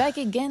 But she's back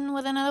again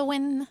with another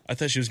win. I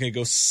thought she was going to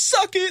go,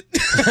 suck it.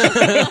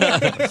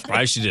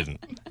 Surprised she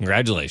didn't.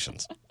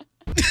 Congratulations.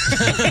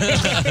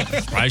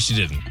 Surprised she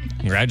didn't.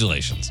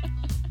 Congratulations.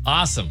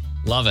 Awesome.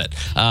 Love it.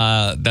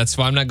 That's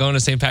why I'm not going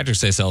to St.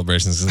 Patrick's Day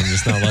celebrations because I'm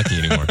just not lucky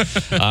anymore.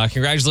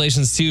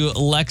 Congratulations to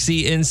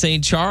Lexi in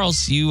St.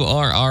 Charles. You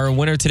are our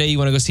winner today. You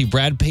want to go see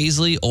Brad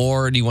Paisley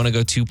or do you want to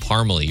go to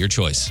Parmalee? Your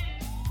choice.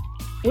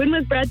 When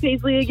was Brad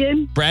Paisley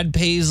again? Brad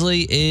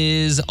Paisley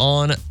is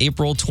on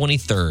April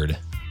 23rd.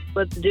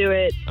 Let's do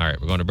it. All right,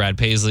 we're going to Brad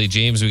Paisley.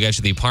 James, we got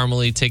you the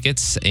Parmalee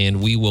tickets,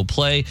 and we will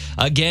play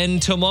again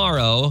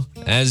tomorrow,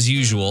 as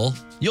usual.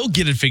 You'll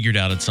get it figured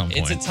out at some point.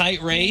 It's a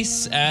tight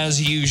race,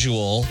 as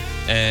usual,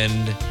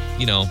 and,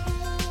 you know,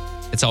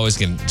 it's always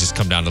going to just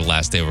come down to the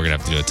last day. We're going to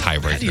have to do a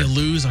tiebreaker. How do you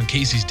lose on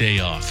Casey's day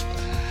off?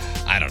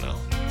 I don't know.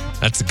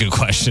 That's a good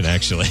question,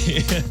 actually.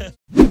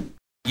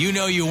 You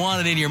know you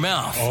want it in your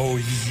mouth. Oh,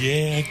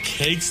 yeah.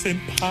 Cakes and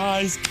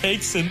pies,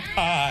 cakes and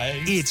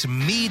pies. It's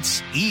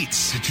Meats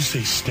Eats Did you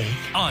say steak?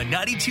 on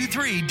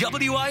 92.3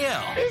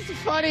 WIL. It's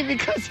funny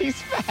because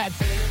he's fat.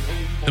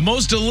 The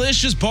most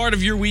delicious part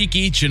of your week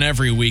each and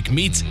every week.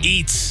 Meats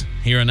Eats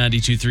here on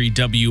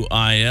 92.3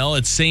 WIL.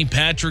 It's St.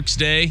 Patrick's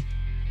Day,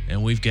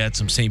 and we've got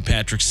some St.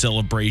 Patrick's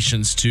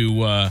celebrations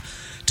to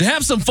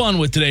have some fun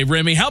with today,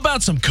 Remy. How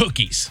about some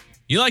cookies?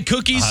 You like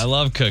cookies? I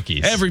love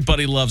cookies.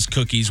 Everybody loves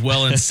cookies.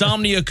 Well,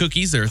 Insomnia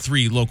Cookies, there are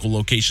 3 local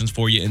locations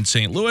for you in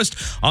St. Louis.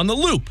 On the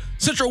Loop,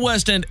 Central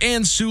West End,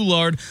 and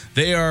Soulard,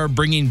 they are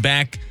bringing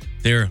back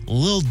their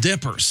Lil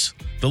Dippers.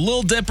 The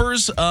Lil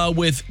Dippers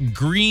with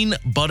green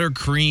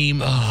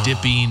buttercream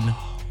dipping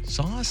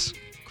sauce.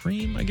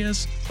 Cream, I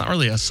guess. It's not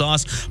really a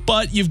sauce,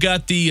 but you've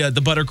got the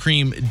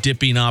buttercream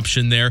dipping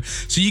option there.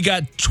 So you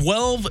got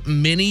 12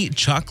 mini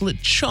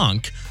chocolate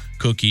chunk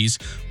cookies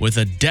with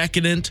a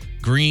decadent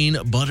green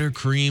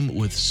buttercream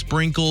with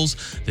sprinkles.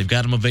 They've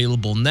got them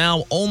available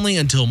now only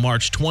until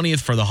March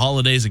 20th for the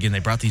holidays. Again, they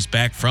brought these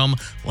back from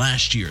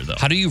last year, though.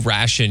 How do you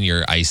ration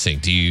your icing?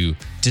 Do you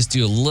just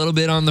do a little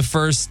bit on the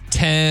first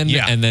 10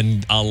 and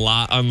then a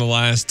lot on the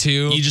last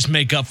 2? You just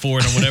make up for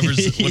it on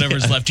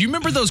whatever's left. Do you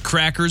remember those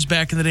crackers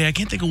back in the day? I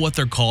can't think of what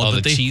they're called. Oh,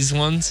 the cheese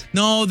ones?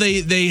 No,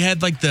 they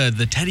had like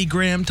the Teddy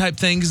Graham type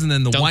things and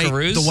then the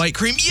Dunkaroos? white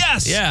cream.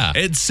 Yes. Yeah.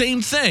 It's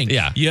same thing.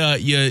 Yeah.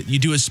 You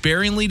do it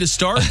sparingly to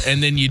start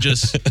and then you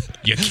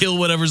you kill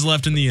whatever's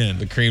left in the end.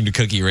 The cream to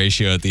cookie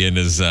ratio at the end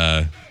is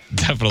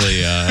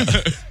definitely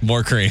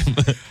more cream.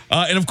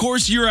 And of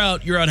course, you're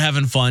out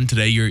having fun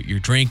today. You're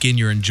drinking,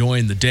 you're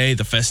enjoying the day,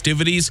 the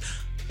festivities,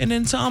 and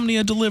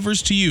Insomnia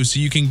delivers to you. So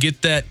you can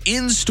get that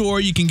in store.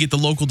 You can get the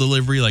local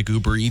delivery like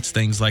Uber Eats,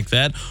 things like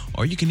that,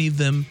 or you can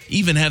even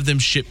have them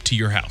shipped to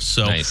your house.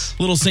 So nice.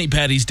 Little St.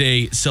 Patty's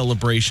Day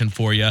celebration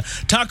for you.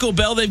 Taco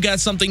Bell, they've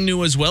got something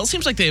new as well.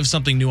 Seems like they have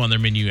something new on their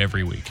menu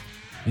every week.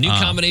 New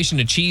combination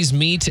of cheese,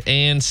 meat,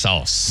 and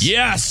sauce.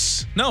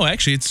 Yes. No,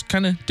 actually, it's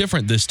kind of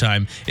different this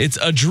time. It's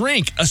a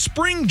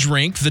spring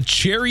drink, the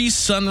Cherry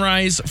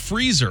Sunrise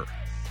Freezer.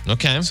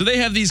 Okay. So they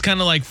have these kind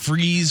of like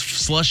freeze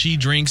slushy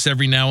drinks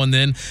every now and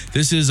then.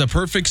 This is a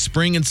perfect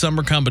spring and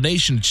summer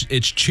combination.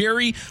 It's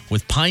cherry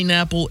with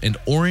pineapple and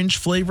orange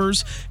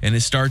flavors, and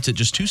it starts at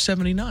just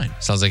 $2.79.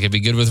 Sounds like it'd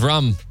be good with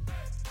rum.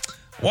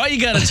 Why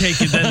you got to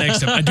take it that next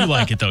time? I do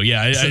like it, though.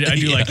 Yeah, I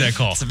do like that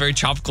call. It's a very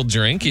tropical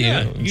drink. You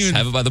just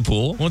have it by the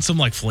pool. Want some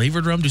like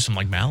flavored rum? Do some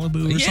like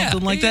Malibu or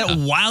something like that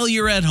while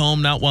you're at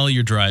home, not while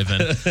you're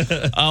driving.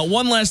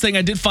 One last thing.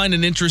 I did find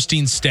an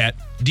interesting stat.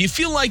 Do you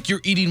feel like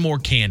you're eating more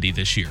candy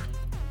this year?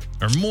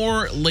 Or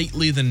more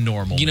lately than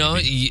normal? You know,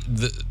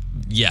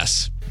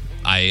 yes.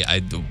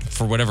 I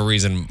for whatever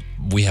reason,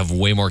 we have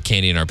way more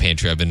candy in our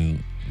pantry. I've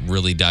been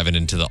really diving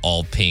into the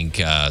all pink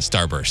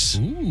Starburst.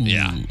 Ooh.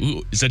 Yeah.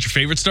 Ooh. Is that your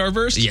favorite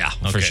Starburst? Yeah,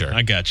 for sure.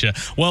 I gotcha.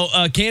 Well,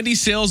 candy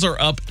sales are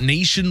up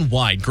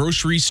nationwide.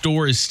 Grocery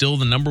store is still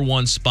the number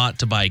one spot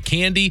to buy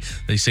candy.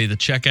 They say the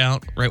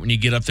checkout, right when you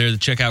get up there, the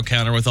checkout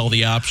counter with all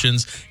the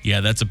options.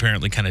 Yeah, that's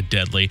apparently kind of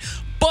deadly.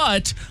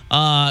 But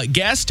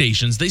gas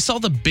stations, they saw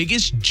the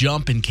biggest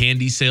jump in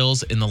candy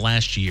sales in the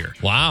last year.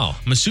 Wow.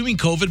 I'm assuming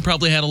COVID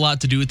probably had a lot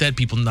to do with that.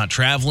 People not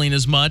traveling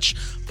as much.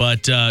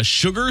 But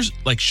sugars,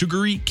 like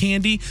sugary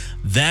candy,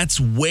 that's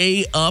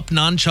way up.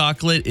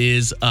 Non-chocolate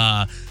is 50.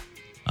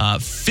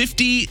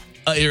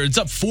 It's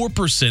up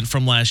 4%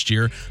 from last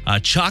year.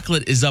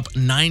 Chocolate is up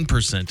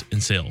 9% in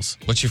sales.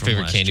 What's your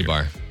favorite candy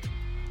bar?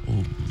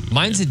 Ooh,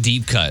 mine's a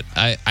deep cut.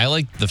 I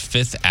like the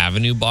Fifth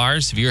Avenue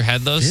bars. Have you ever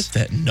had those?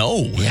 No.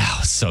 Yeah,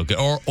 it's so good.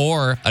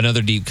 Or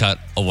another deep cut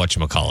of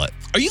whatchamacallit.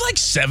 Are you like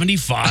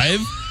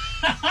 75?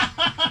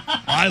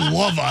 I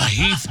love a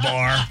Heath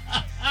bar.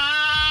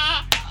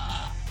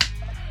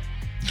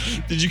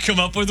 Did you come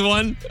up with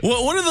one?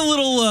 What are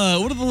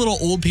the little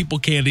old people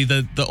candy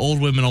that the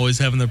old women always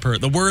have in their purse?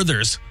 The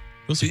Werthers.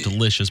 Those are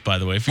delicious, by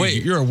the way.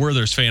 Wait, you're a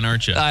Werther's fan,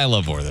 aren't you? I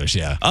love Werther's,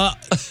 yeah. Are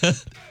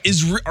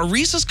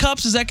Reese's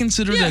Cups, is that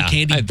considered a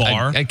candy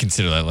bar? I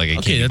consider that like a candy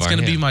bar. Okay, that's going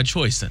to be my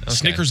choice then. Okay.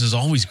 Snickers is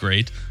always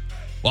great.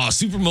 Wow,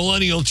 super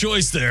millennial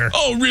choice there.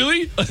 Oh,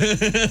 really? You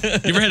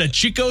ever had a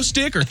Chico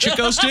stick or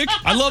Chico stick?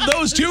 I love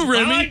those too,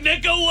 Remy. I like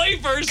Necco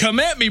wafers. Come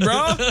at me,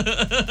 bro.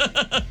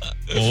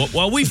 Well,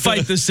 while we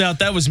fight this out,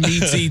 that was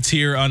Meats Eats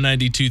here on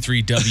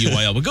 92.3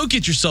 WIL. But go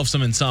get yourself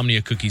some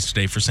insomnia cookies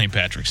today for St.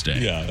 Patrick's Day.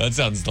 Yeah, that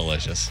sounds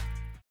delicious.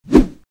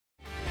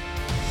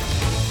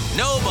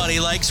 Nobody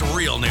likes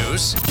real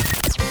news.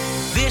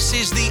 This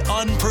is the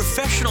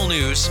unprofessional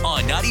news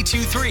on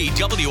 92.3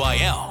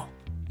 WIL.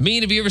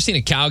 Mean, have you ever seen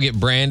a cow get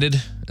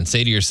branded and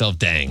say to yourself,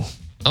 dang,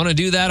 I want to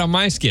do that on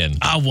my skin?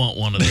 I want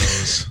one of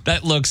those.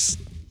 That looks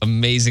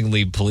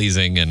amazingly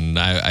pleasing, and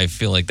I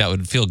feel like that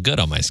would feel good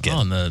on my skin.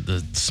 Oh, and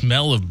the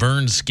smell of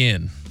burned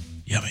skin.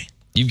 Yummy.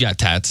 You've got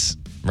tats,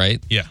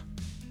 right? Yeah.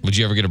 Would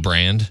you ever get a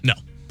brand? No.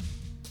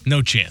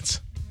 No chance.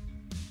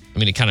 I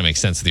mean, it kind of makes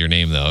sense with your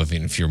name, though.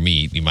 If you're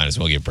meat, you might as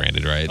well get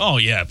branded, right? Oh,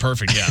 yeah.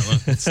 Perfect. Yeah.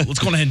 Let's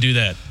go ahead and do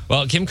that.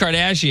 Well, Kim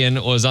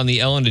Kardashian was on the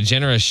Ellen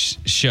DeGeneres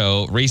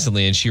show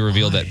recently, and she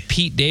revealed that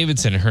Pete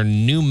Davidson, her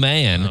new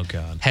man,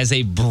 has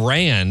a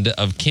brand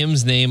of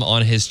Kim's name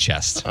on his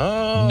chest.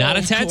 Oh, not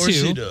a tattoo. Of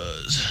course he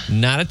does.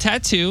 Not a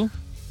tattoo.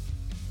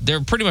 They're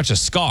pretty much a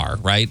scar,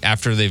 right?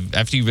 After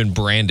you've been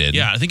branded.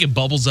 Yeah, I think it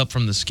bubbles up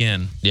from the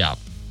skin. Yeah.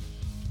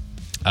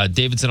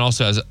 Davidson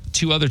also has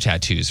 2 other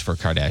tattoos for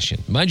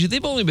Kardashian. Mind you,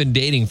 they've only been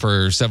dating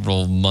for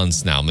several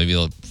months now, maybe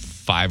like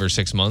 5 or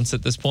 6 months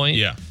at this point.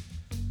 Yeah.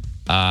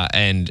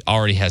 And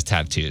already has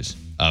tattoos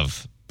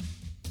of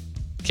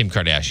Kim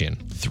Kardashian.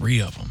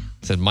 3 of them.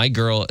 Said, my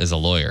girl is a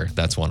lawyer.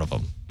 That's one of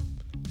them.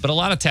 But a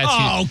lot of tattoos.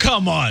 Oh,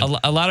 come on.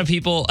 A lot of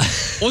people.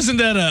 Wasn't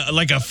that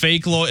like a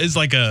fake lawyer? It's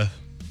like a.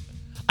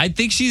 I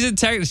think she's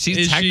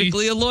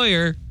technically a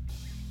lawyer.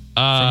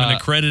 From an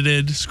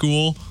accredited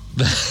school.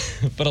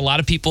 But a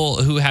lot of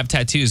people who have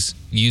tattoos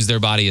use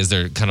their body as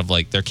their kind of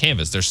like their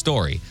canvas, their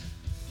story.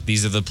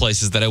 These are the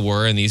places that I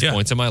were in these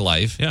points in my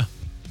life. Yeah.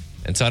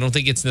 And so I don't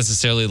think it's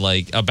necessarily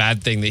like a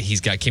bad thing that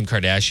he's got Kim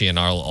Kardashian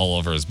all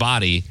over his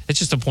body. It's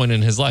just a point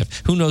in his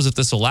life. Who knows if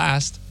this will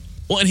last?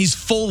 Well, and he's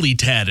fully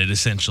tatted,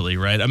 essentially,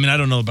 right? I mean, I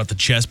don't know about the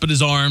chest, but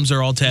his arms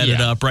are all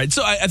tatted up, right?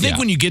 So I think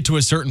when you get to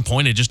a certain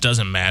point, it just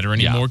doesn't matter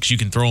anymore because you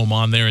can throw them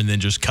on there and then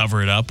just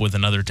cover it up with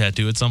another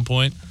tattoo at some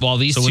point. Well,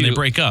 when they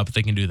break up,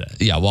 they can do that.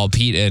 Yeah, while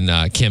Pete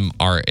and Kim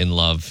are in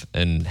love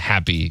and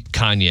happy,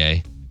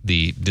 Kanye,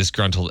 the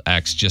disgruntled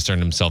ex, just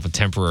earned himself a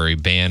temporary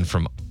ban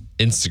from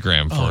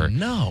Instagram for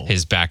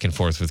his back and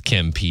forth with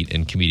Kim, Pete,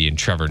 and comedian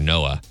Trevor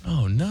Noah.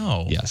 Oh,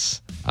 no.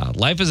 Yes.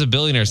 Life as a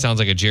Billionaire sounds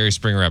like a Jerry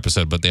Springer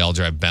episode, but they all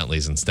drive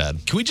Bentleys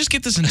instead. Can we just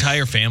get this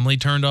entire family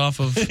turned off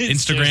of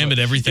Instagram and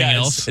everything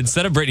else?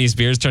 Instead of Britney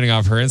Spears turning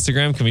off her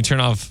Instagram, can we turn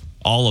off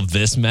all of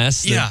this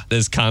mess that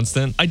is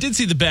constant? I did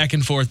see the back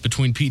and forth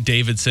between Pete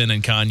Davidson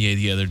and Kanye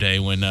the other day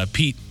when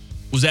Pete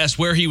was asked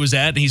where he was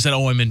at, and he said,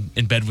 "Oh, I'm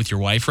in bed with your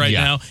wife right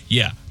now."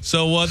 Yeah.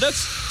 So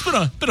that's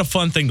been a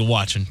fun thing to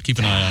watch and keep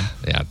an eye on.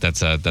 Yeah,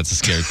 that's a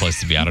scary place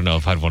to be. I don't know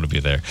if I'd want to be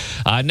there.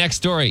 Next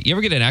story. You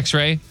ever get an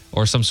X-ray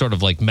or some sort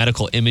of like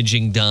medical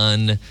imaging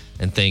done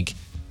and think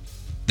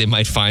they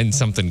might find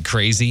something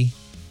crazy?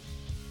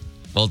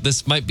 Well,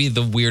 this might be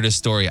the weirdest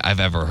story I've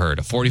ever heard.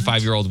 A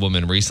 45-year-old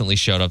woman recently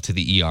showed up to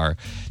the ER,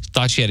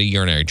 thought she had a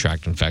urinary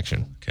tract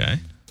infection. Okay.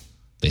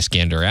 They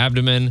scanned her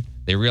abdomen.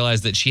 They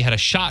realized that she had a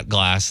shot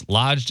glass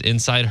lodged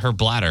inside her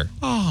bladder.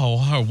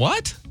 Oh,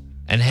 what?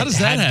 And how does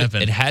that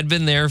happen? It had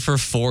been there for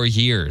 4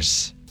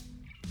 years.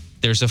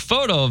 There's a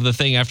photo of the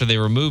thing after they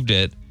removed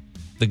it.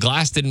 The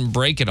glass didn't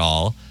break at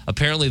all.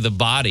 Apparently, the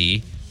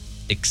body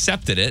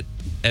accepted it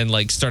and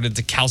like started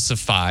to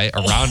calcify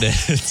around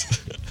it.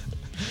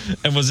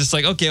 And was just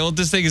like, okay, well,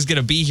 this thing is going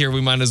to be here.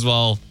 We might as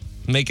well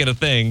make it a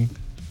thing.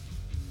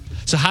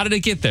 So how did it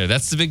get there?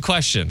 That's the big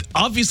question.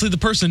 Obviously, the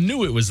person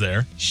knew it was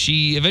there.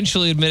 She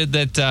eventually admitted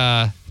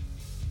that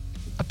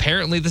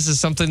apparently this is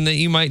something that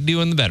you might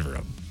do in the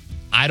bedroom.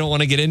 I don't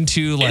want to get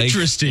into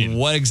Interesting.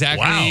 What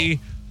exactly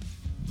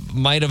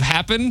might have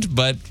happened,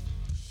 but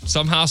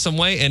somehow, some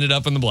way, ended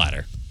up in the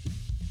bladder.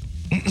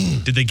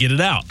 Did they get it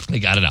out? They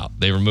got it out.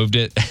 They removed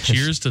it.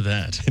 Cheers to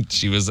that.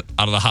 She was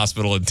out of the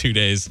hospital in 2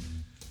 days.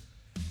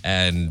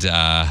 And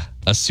a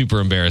super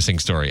embarrassing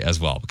story as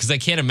well. Because I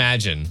can't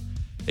imagine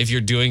if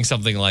you're doing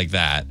something like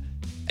that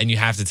and you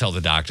have to tell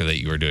the doctor that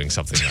you were doing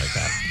something like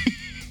that.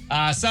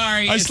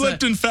 Sorry. I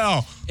slipped and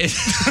fell.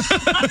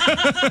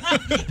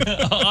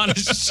 On a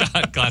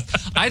shot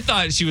glass. I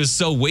thought she was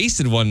so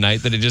wasted one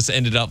night that it just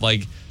ended up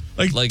like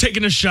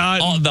taking a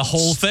shot. The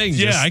whole thing.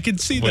 Yeah, I could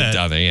see went that.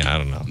 Down there. Yeah, I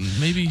don't know.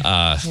 Maybe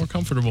more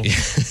comfortable.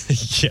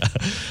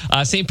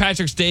 Yeah. St.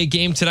 Patrick's Day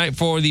game tonight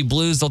for the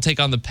Blues. They'll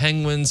take on the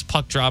Penguins.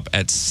 Puck drop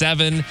at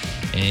 7.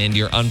 And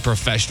your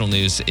unprofessional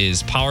news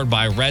is powered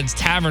by Red's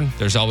Tavern.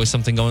 There's always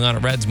something going on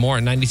at Red's. More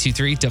at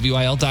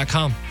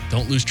 923wil.com.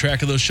 Don't lose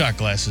track of those shot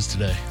glasses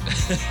today.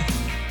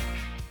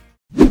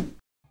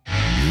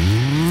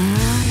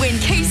 When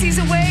Casey's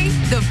away,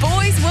 the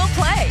boys will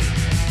play.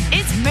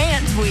 It's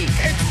Man's Week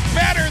It's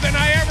better than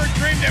I ever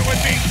dreamed it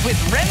would be. with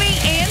Remy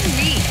and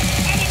me.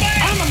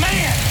 I'm a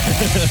man.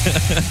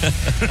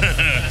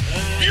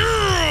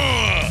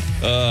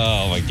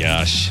 Oh, my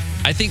gosh.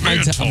 I think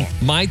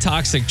my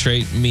toxic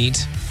trait,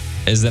 Meat,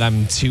 is that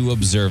I'm too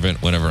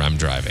observant whenever I'm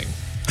driving.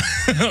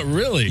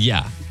 Really?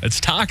 Yeah. It's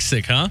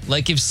toxic, huh?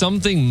 Like if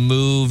something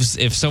moves,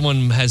 if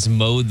someone has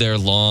mowed their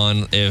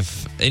lawn,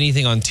 if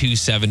anything on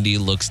 270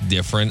 looks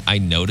different, I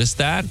notice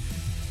that.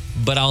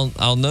 But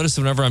I'll notice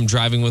whenever I'm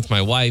driving with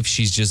my wife,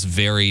 she's just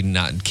very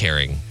not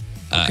caring.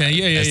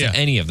 Okay, to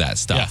any of that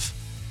stuff.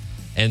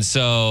 Yeah. And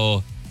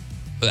so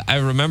I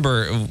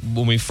remember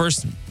when we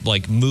first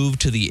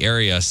moved to the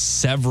area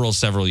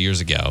several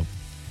years ago,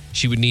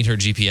 she would need her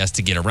GPS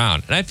to get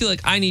around. And I feel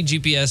like I need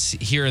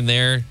GPS here and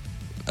there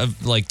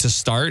to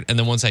start. And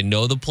then once I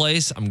know the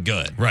place, I'm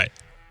good. Right.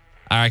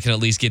 I can at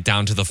least get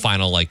down to the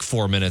final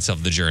 4 minutes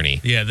of the journey.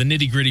 Yeah, the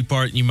nitty gritty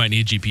part, you might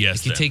need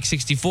GPS. You take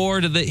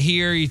 64 to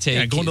here. You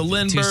take going to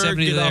Lindbergh,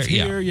 get off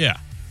here. Yeah.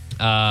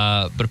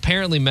 But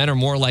apparently, men are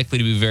more likely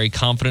to be very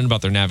confident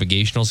about their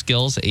navigational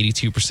skills.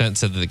 82%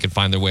 said that they could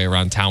find their way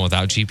around town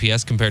without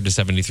GPS, compared to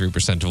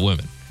 73% of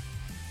women.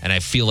 And I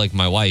feel like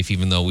my wife,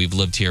 even though we've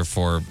lived here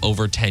for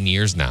over 10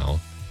 years now,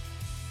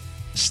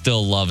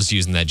 still loves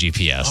using that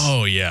GPS.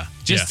 Oh, yeah.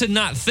 Just to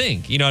not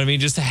think, you know what I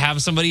mean? Just to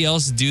have somebody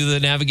else do the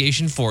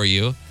navigation for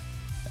you.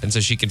 And so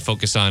she can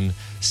focus on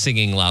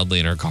singing loudly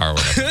in her car or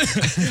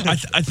whatever.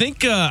 I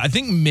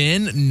think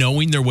men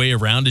knowing their way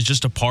around is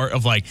just a part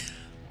of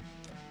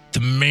the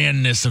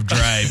manness of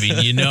driving,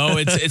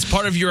 it's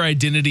part of your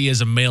identity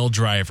as a male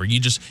driver.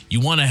 You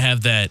want to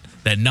have that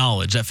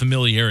knowledge, that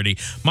familiarity.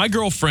 My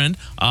girlfriend,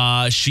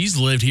 she's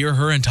lived here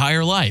her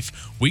entire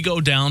life. We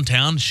go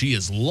downtown, she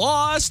is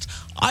lost.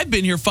 I've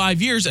been here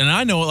 5 years and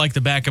I know it like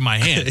the back of my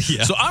hand.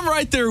 Yeah. So I'm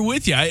right there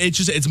with you.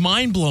 It's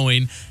mind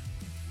blowing.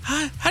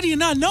 How do you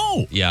not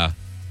know? Yeah.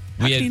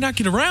 How can you not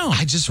get around?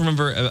 I just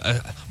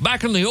remember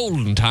back in the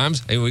olden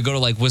times, we go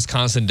to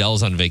Wisconsin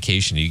Dells on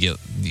vacation. You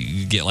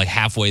get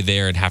halfway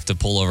there and have to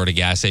pull over to a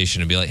gas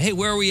station and be like, "Hey,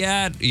 where are we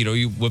at?"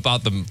 You whip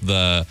out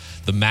the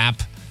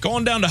map,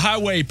 going down to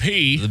Highway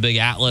P, the big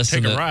atlas,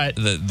 take and a right,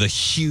 the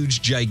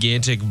huge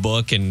gigantic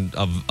book and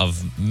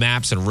of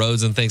maps and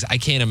roads and things. I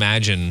can't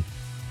imagine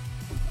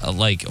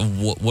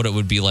what it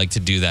would be like to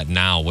do that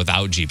now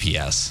without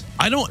GPS.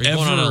 I don't ever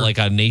going on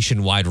a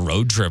nationwide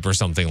road trip or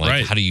something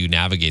right. How do you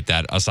navigate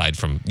that aside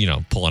from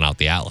pulling out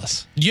the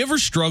atlas? You ever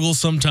struggle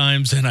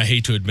sometimes, and I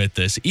hate to admit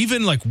this,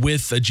 even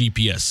with a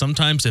GPS,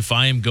 sometimes if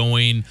I am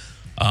going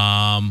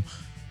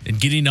and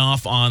getting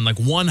off on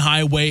one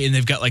highway and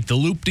they've got the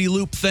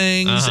loop-de-loop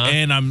things,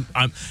 and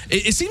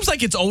it seems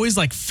like it's always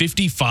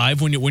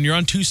 55 when you're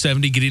on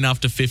 270 getting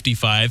off to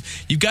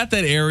 55. You've got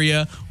that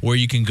area where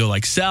you can go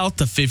south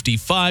to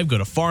 55, go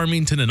to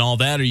Farmington and all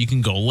that, or you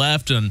can go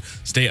left and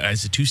stay.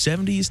 Is it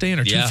 270 you stay in,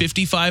 or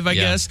 255? I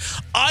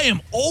guess I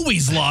am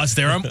always lost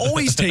there. I'm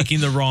always taking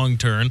the wrong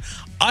turn.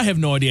 I have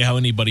no idea how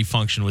anybody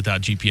functioned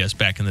without GPS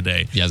back in the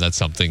day. Yeah, that's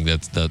something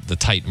that's the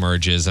tight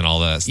merges and all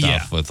that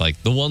stuff with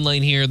the 1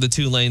 lane here, the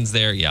 2 lanes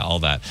there. Yeah, all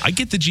that. I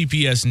get the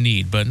GPS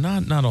need, but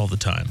not all the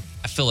time.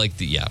 I feel like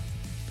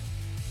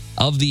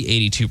of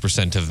the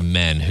 82% of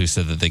men who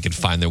said that they could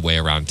find their way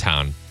around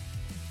town,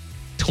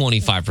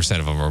 25%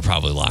 of them are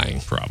probably lying.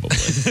 Probably.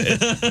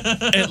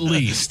 At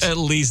least. At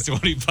least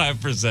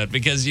 25%.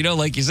 Because,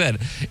 like you said,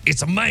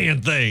 it's a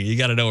man thing. You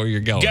got to know where you're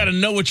going. You got to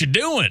know what you're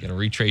doing. You got to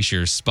retrace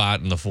your spot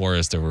in the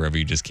forest or wherever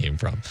you just came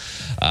from.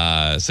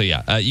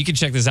 You can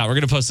check this out. We're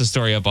going to post a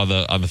story up on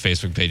the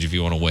Facebook page if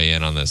you want to weigh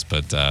in on this.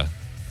 But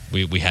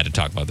we had to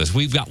talk about this.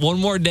 We've got one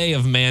more day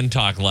of man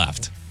talk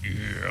left.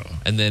 Yeah.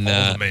 And then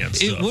All the man it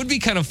stuff. would be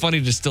kind of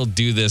funny to still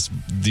do this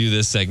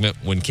segment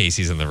when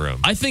Casey's in the room.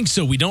 I think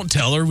so. We don't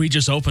tell her. We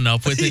just open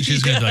up with it.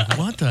 She's going to be like,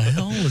 what the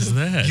hell was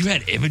that? You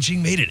had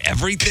imaging made it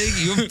everything?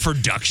 You have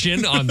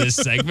production on this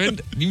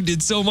segment? You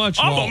did so much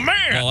I'm a while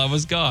man. I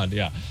was gone.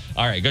 Yeah.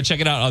 All right, go check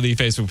it out on the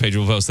Facebook page.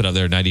 We'll post it up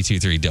there,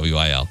 92.3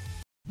 WIL.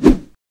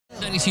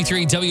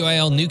 92.3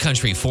 WIL New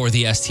Country for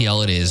the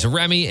STL. It is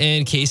Remy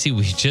and Casey.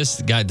 We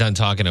just got done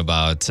talking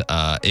about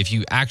if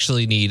you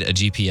actually need a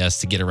GPS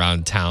to get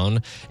around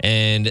town.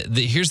 And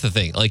here's the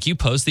thing. Like, you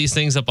post these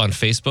things up on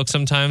Facebook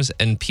sometimes,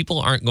 and people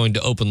aren't going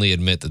to openly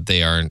admit that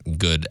they aren't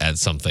good at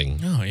something.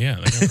 Oh, yeah.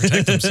 They're going to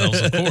protect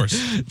themselves, of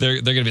course.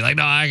 They're going to be like,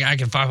 no, I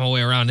can find my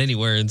way around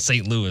anywhere in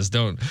St. Louis.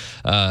 Don't.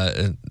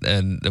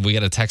 And we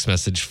got a text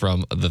message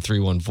from the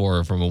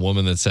 314 from a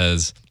woman that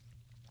says,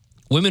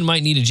 women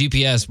might need a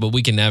GPS, but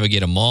we can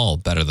navigate a mall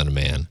better than a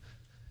man.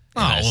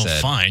 And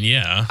Fine,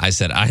 yeah. I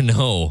said, I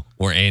know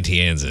where Auntie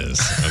Anne's is,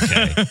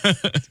 okay?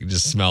 You can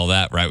just smell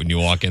that right when you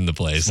walk in the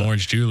place.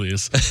 Orange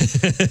Julius.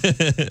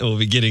 We'll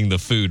be getting the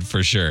food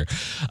for sure.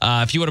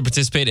 If you want to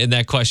participate in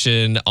that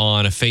question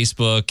on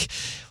Facebook,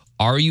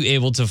 are you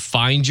able to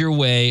find your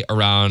way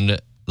around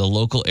the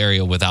local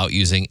area without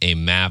using a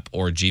map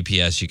or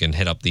GPS? You can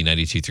hit up the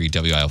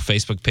 92.3 WIL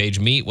Facebook page.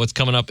 Meet what's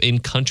coming up in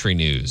country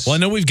news. Well, I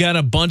know we've got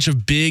a bunch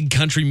of big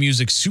country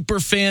music super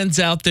fans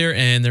out there,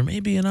 and there may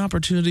be an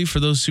opportunity for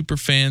those super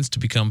fans to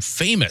become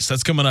famous.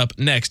 That's coming up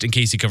next in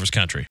Casey Covers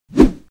Country.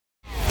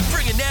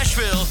 Bringing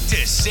Nashville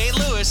to St.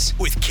 Louis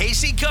with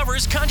Casey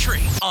Covers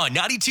Country on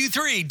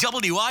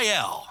 92.3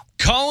 WIL.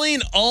 Calling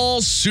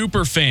all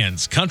super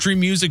fans, country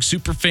music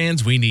super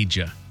fans, we need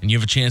you. And you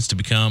have a chance to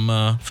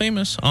become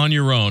famous on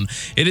your own.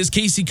 It is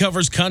Casey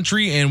Covers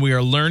Country, and we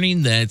are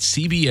learning that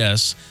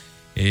CBS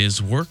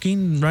is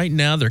working right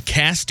now. They're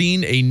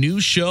casting a new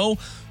show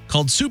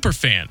called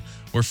Superfan,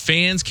 where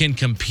fans can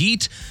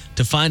compete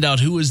to find out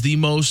who is the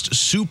most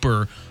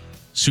super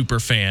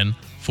fan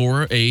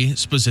for a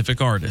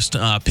specific artist.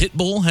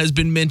 Pitbull has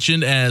been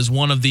mentioned as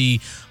one of the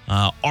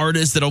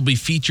artists that will be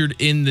featured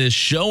in this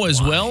show as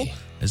well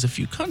as a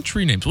few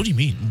country names. What do you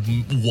mean?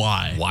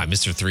 Why? Why,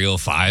 Mr.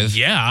 305?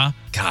 Yeah.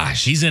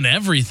 Gosh. He's in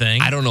everything.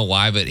 I don't know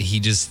why, but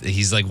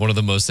he's like one of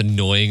the most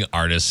annoying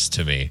artists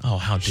to me. Oh,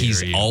 how dare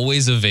He's you.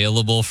 always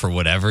available for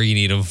whatever you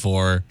need him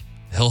for.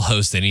 He'll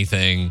host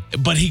anything.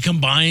 But he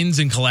combines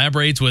and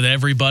collaborates with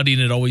everybody,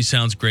 and it always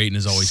sounds great and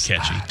is always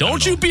catchy.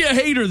 Don't you be a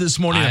hater this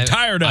morning. I'm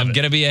tired of it. I'm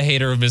going to be a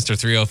hater of Mr.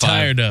 305.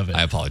 Tired of it.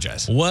 I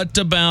apologize. What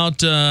about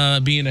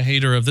being a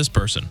hater of this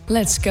person?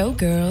 Let's go,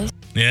 girls.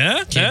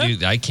 Yeah?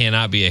 I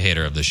cannot be a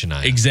hater of the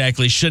Shania.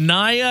 Exactly.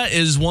 Shania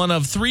is one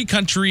of three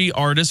country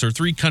artists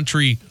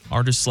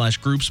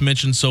 / groups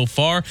mentioned so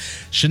far.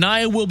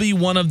 Shania will be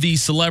one of the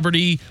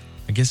celebrity,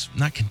 I guess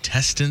not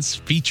contestants,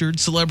 featured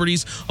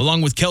celebrities,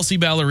 along with Kelsey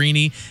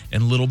Ballerini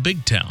and Little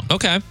Big Town.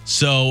 Okay.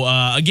 So,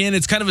 again,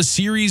 it's kind of a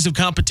series of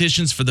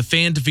competitions for the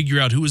fan to figure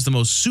out who is the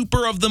most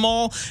super of them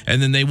all, and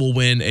then they will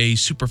win a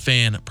super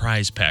fan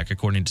prize pack,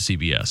 according to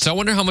CBS. So I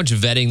wonder how much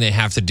vetting they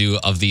have to do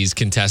of these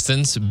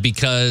contestants,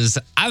 because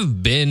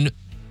I've been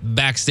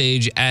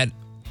backstage at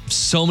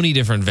so many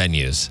different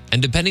venues,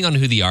 and depending on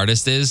who the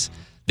artist is,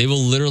 they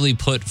will literally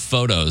put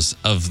photos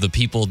of the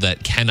people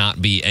that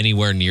cannot be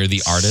anywhere near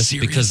the artist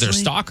because they're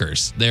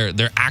stalkers.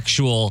 They're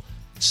actual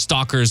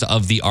stalkers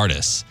of the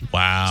artists.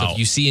 Wow. So if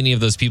you see any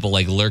of those people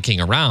like lurking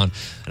around,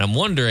 and I'm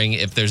wondering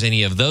if there's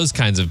any of those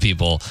kinds of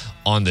people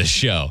on this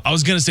show. I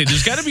was going to say,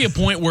 there's got to be a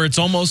point where it's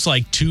almost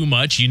like too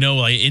much,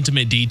 like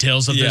intimate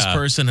details of this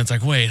person. It's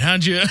like, wait,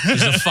 how'd you?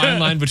 There's a fine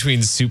line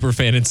between super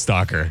fan and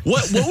stalker.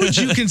 What would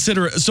you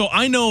consider? So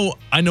I know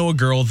a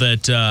girl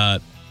that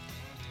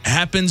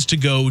happens to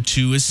go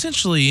to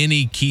essentially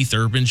any Keith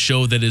Urban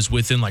show that is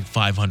within like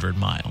 500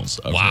 miles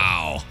of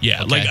Wow. her.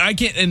 Yeah. Okay. Like I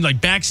can't, and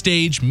like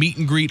backstage, meet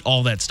and greet,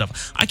 all that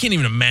stuff. I can't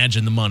even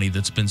imagine the money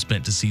that's been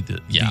spent to see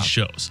these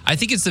shows. I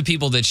think it's the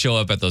people that show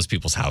up at those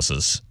people's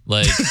houses.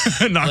 Like,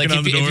 Knocking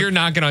on the door. If you're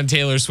knocking on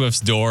Taylor Swift's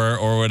door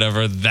or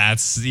whatever,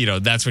 that's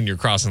when you're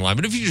crossing the line.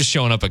 But if you're just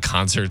showing up at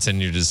concerts and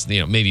you're just,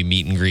 maybe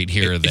meet and greet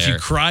here or there. If you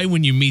cry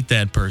when you meet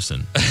that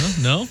person.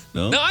 No,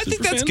 I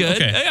think that's fan?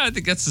 good. Okay. Yeah, I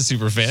think that's the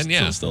super fan.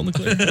 Yeah. Still in the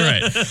clear. All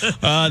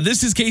right.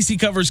 This is Casey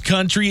Covers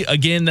Country.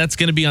 Again, that's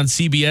going to be on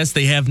CBS.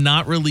 They have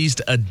not released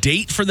a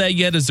date for that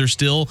yet, as they're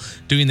still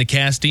doing the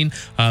casting.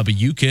 But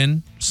you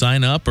can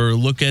sign up or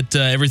look at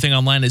everything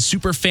online at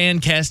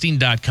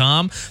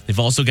superfancasting.com. They've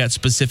also got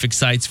specific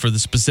sites for the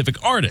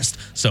specific artist.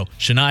 So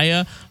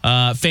Shania,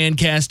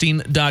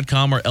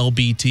 fancasting.com, or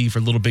LBT for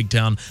Little Big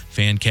Town,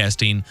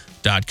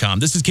 fancasting.com.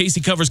 This is Casey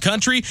Covers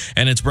Country,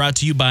 and it's brought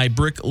to you by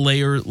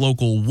Bricklayer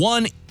Local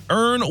 1.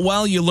 Earn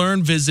while you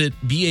learn. Visit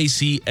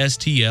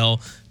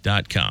BACSTL.com.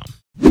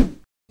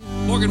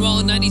 Morgan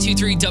Wallen,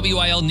 92.3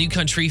 WIL New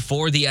Country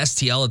for the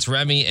STL. It's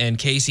Remy and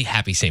Casey.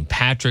 Happy St.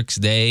 Patrick's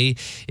Day.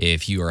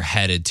 If you are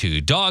headed to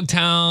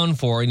Dogtown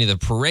for any of the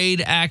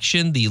parade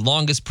action, the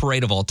longest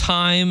parade of all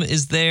time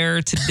is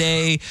there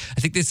today. I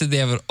think they said they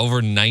have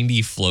over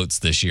 90 floats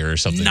this year or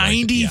something.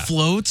 90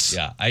 floats?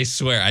 Yeah, I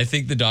swear. I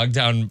think the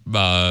Dogtown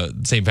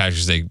St.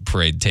 Patrick's Day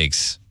parade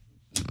takes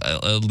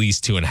at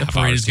least 2.5 hours. The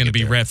parade is going to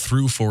be there. wrapped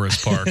through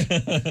Forest Park.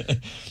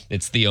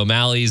 It's the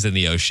O'Malleys and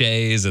the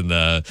O'Sheas and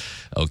the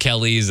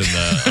O'Kellys and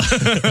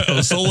the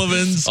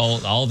O'Sullivans.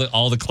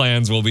 All the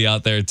clans will be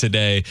out there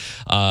today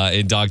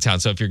in Dogtown.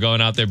 So if you're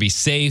going out there, be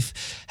safe.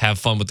 Have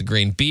fun with the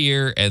green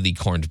beer and the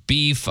corned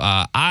beef.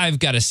 I've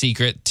got a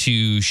secret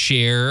to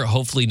share.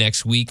 Hopefully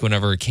next week,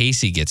 whenever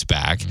Casey gets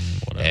back,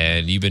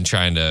 and you've been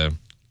trying to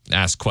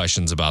ask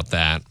questions about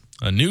that.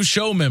 A new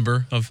show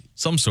member of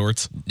some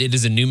sorts. It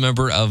is a new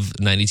member of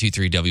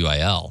 92.3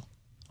 WIL.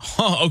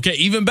 Oh, okay,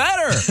 even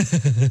better.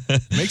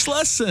 Makes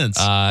less sense.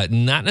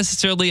 Not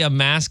necessarily a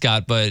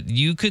mascot, but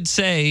you could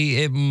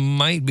say it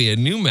might be a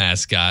new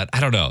mascot.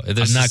 I don't know.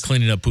 I'm not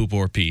cleaning up poop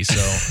or pee, so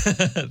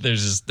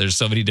there's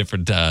so many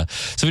different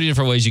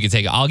ways you can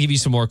take it. I'll give you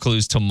some more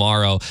clues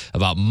tomorrow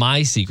about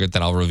my secret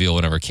that I'll reveal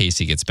whenever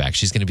Casey gets back.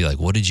 She's going to be like,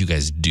 "What did you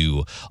guys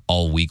do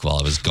all week while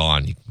I was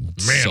gone?"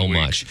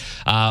 Much.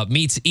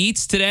 Meets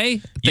Eats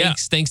today.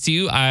 Thanks to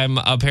you. I'm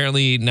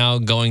apparently now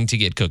going to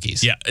get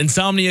cookies. Yeah,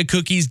 Insomnia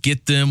cookies.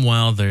 Get them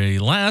while they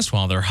last,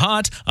 while they're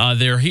hot.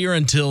 They're here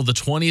until the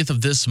 20th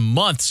of this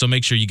month, so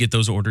make sure you get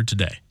those ordered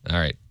today. All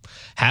right.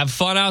 Have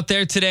fun out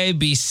there today.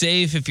 Be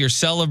safe if you're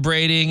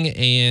celebrating.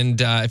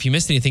 And if you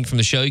missed anything from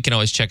the show, you can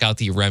always check out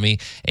the Remy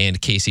and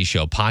Casey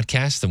Show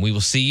podcast. And we will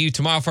see you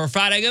tomorrow for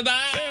Friday.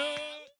 Goodbye.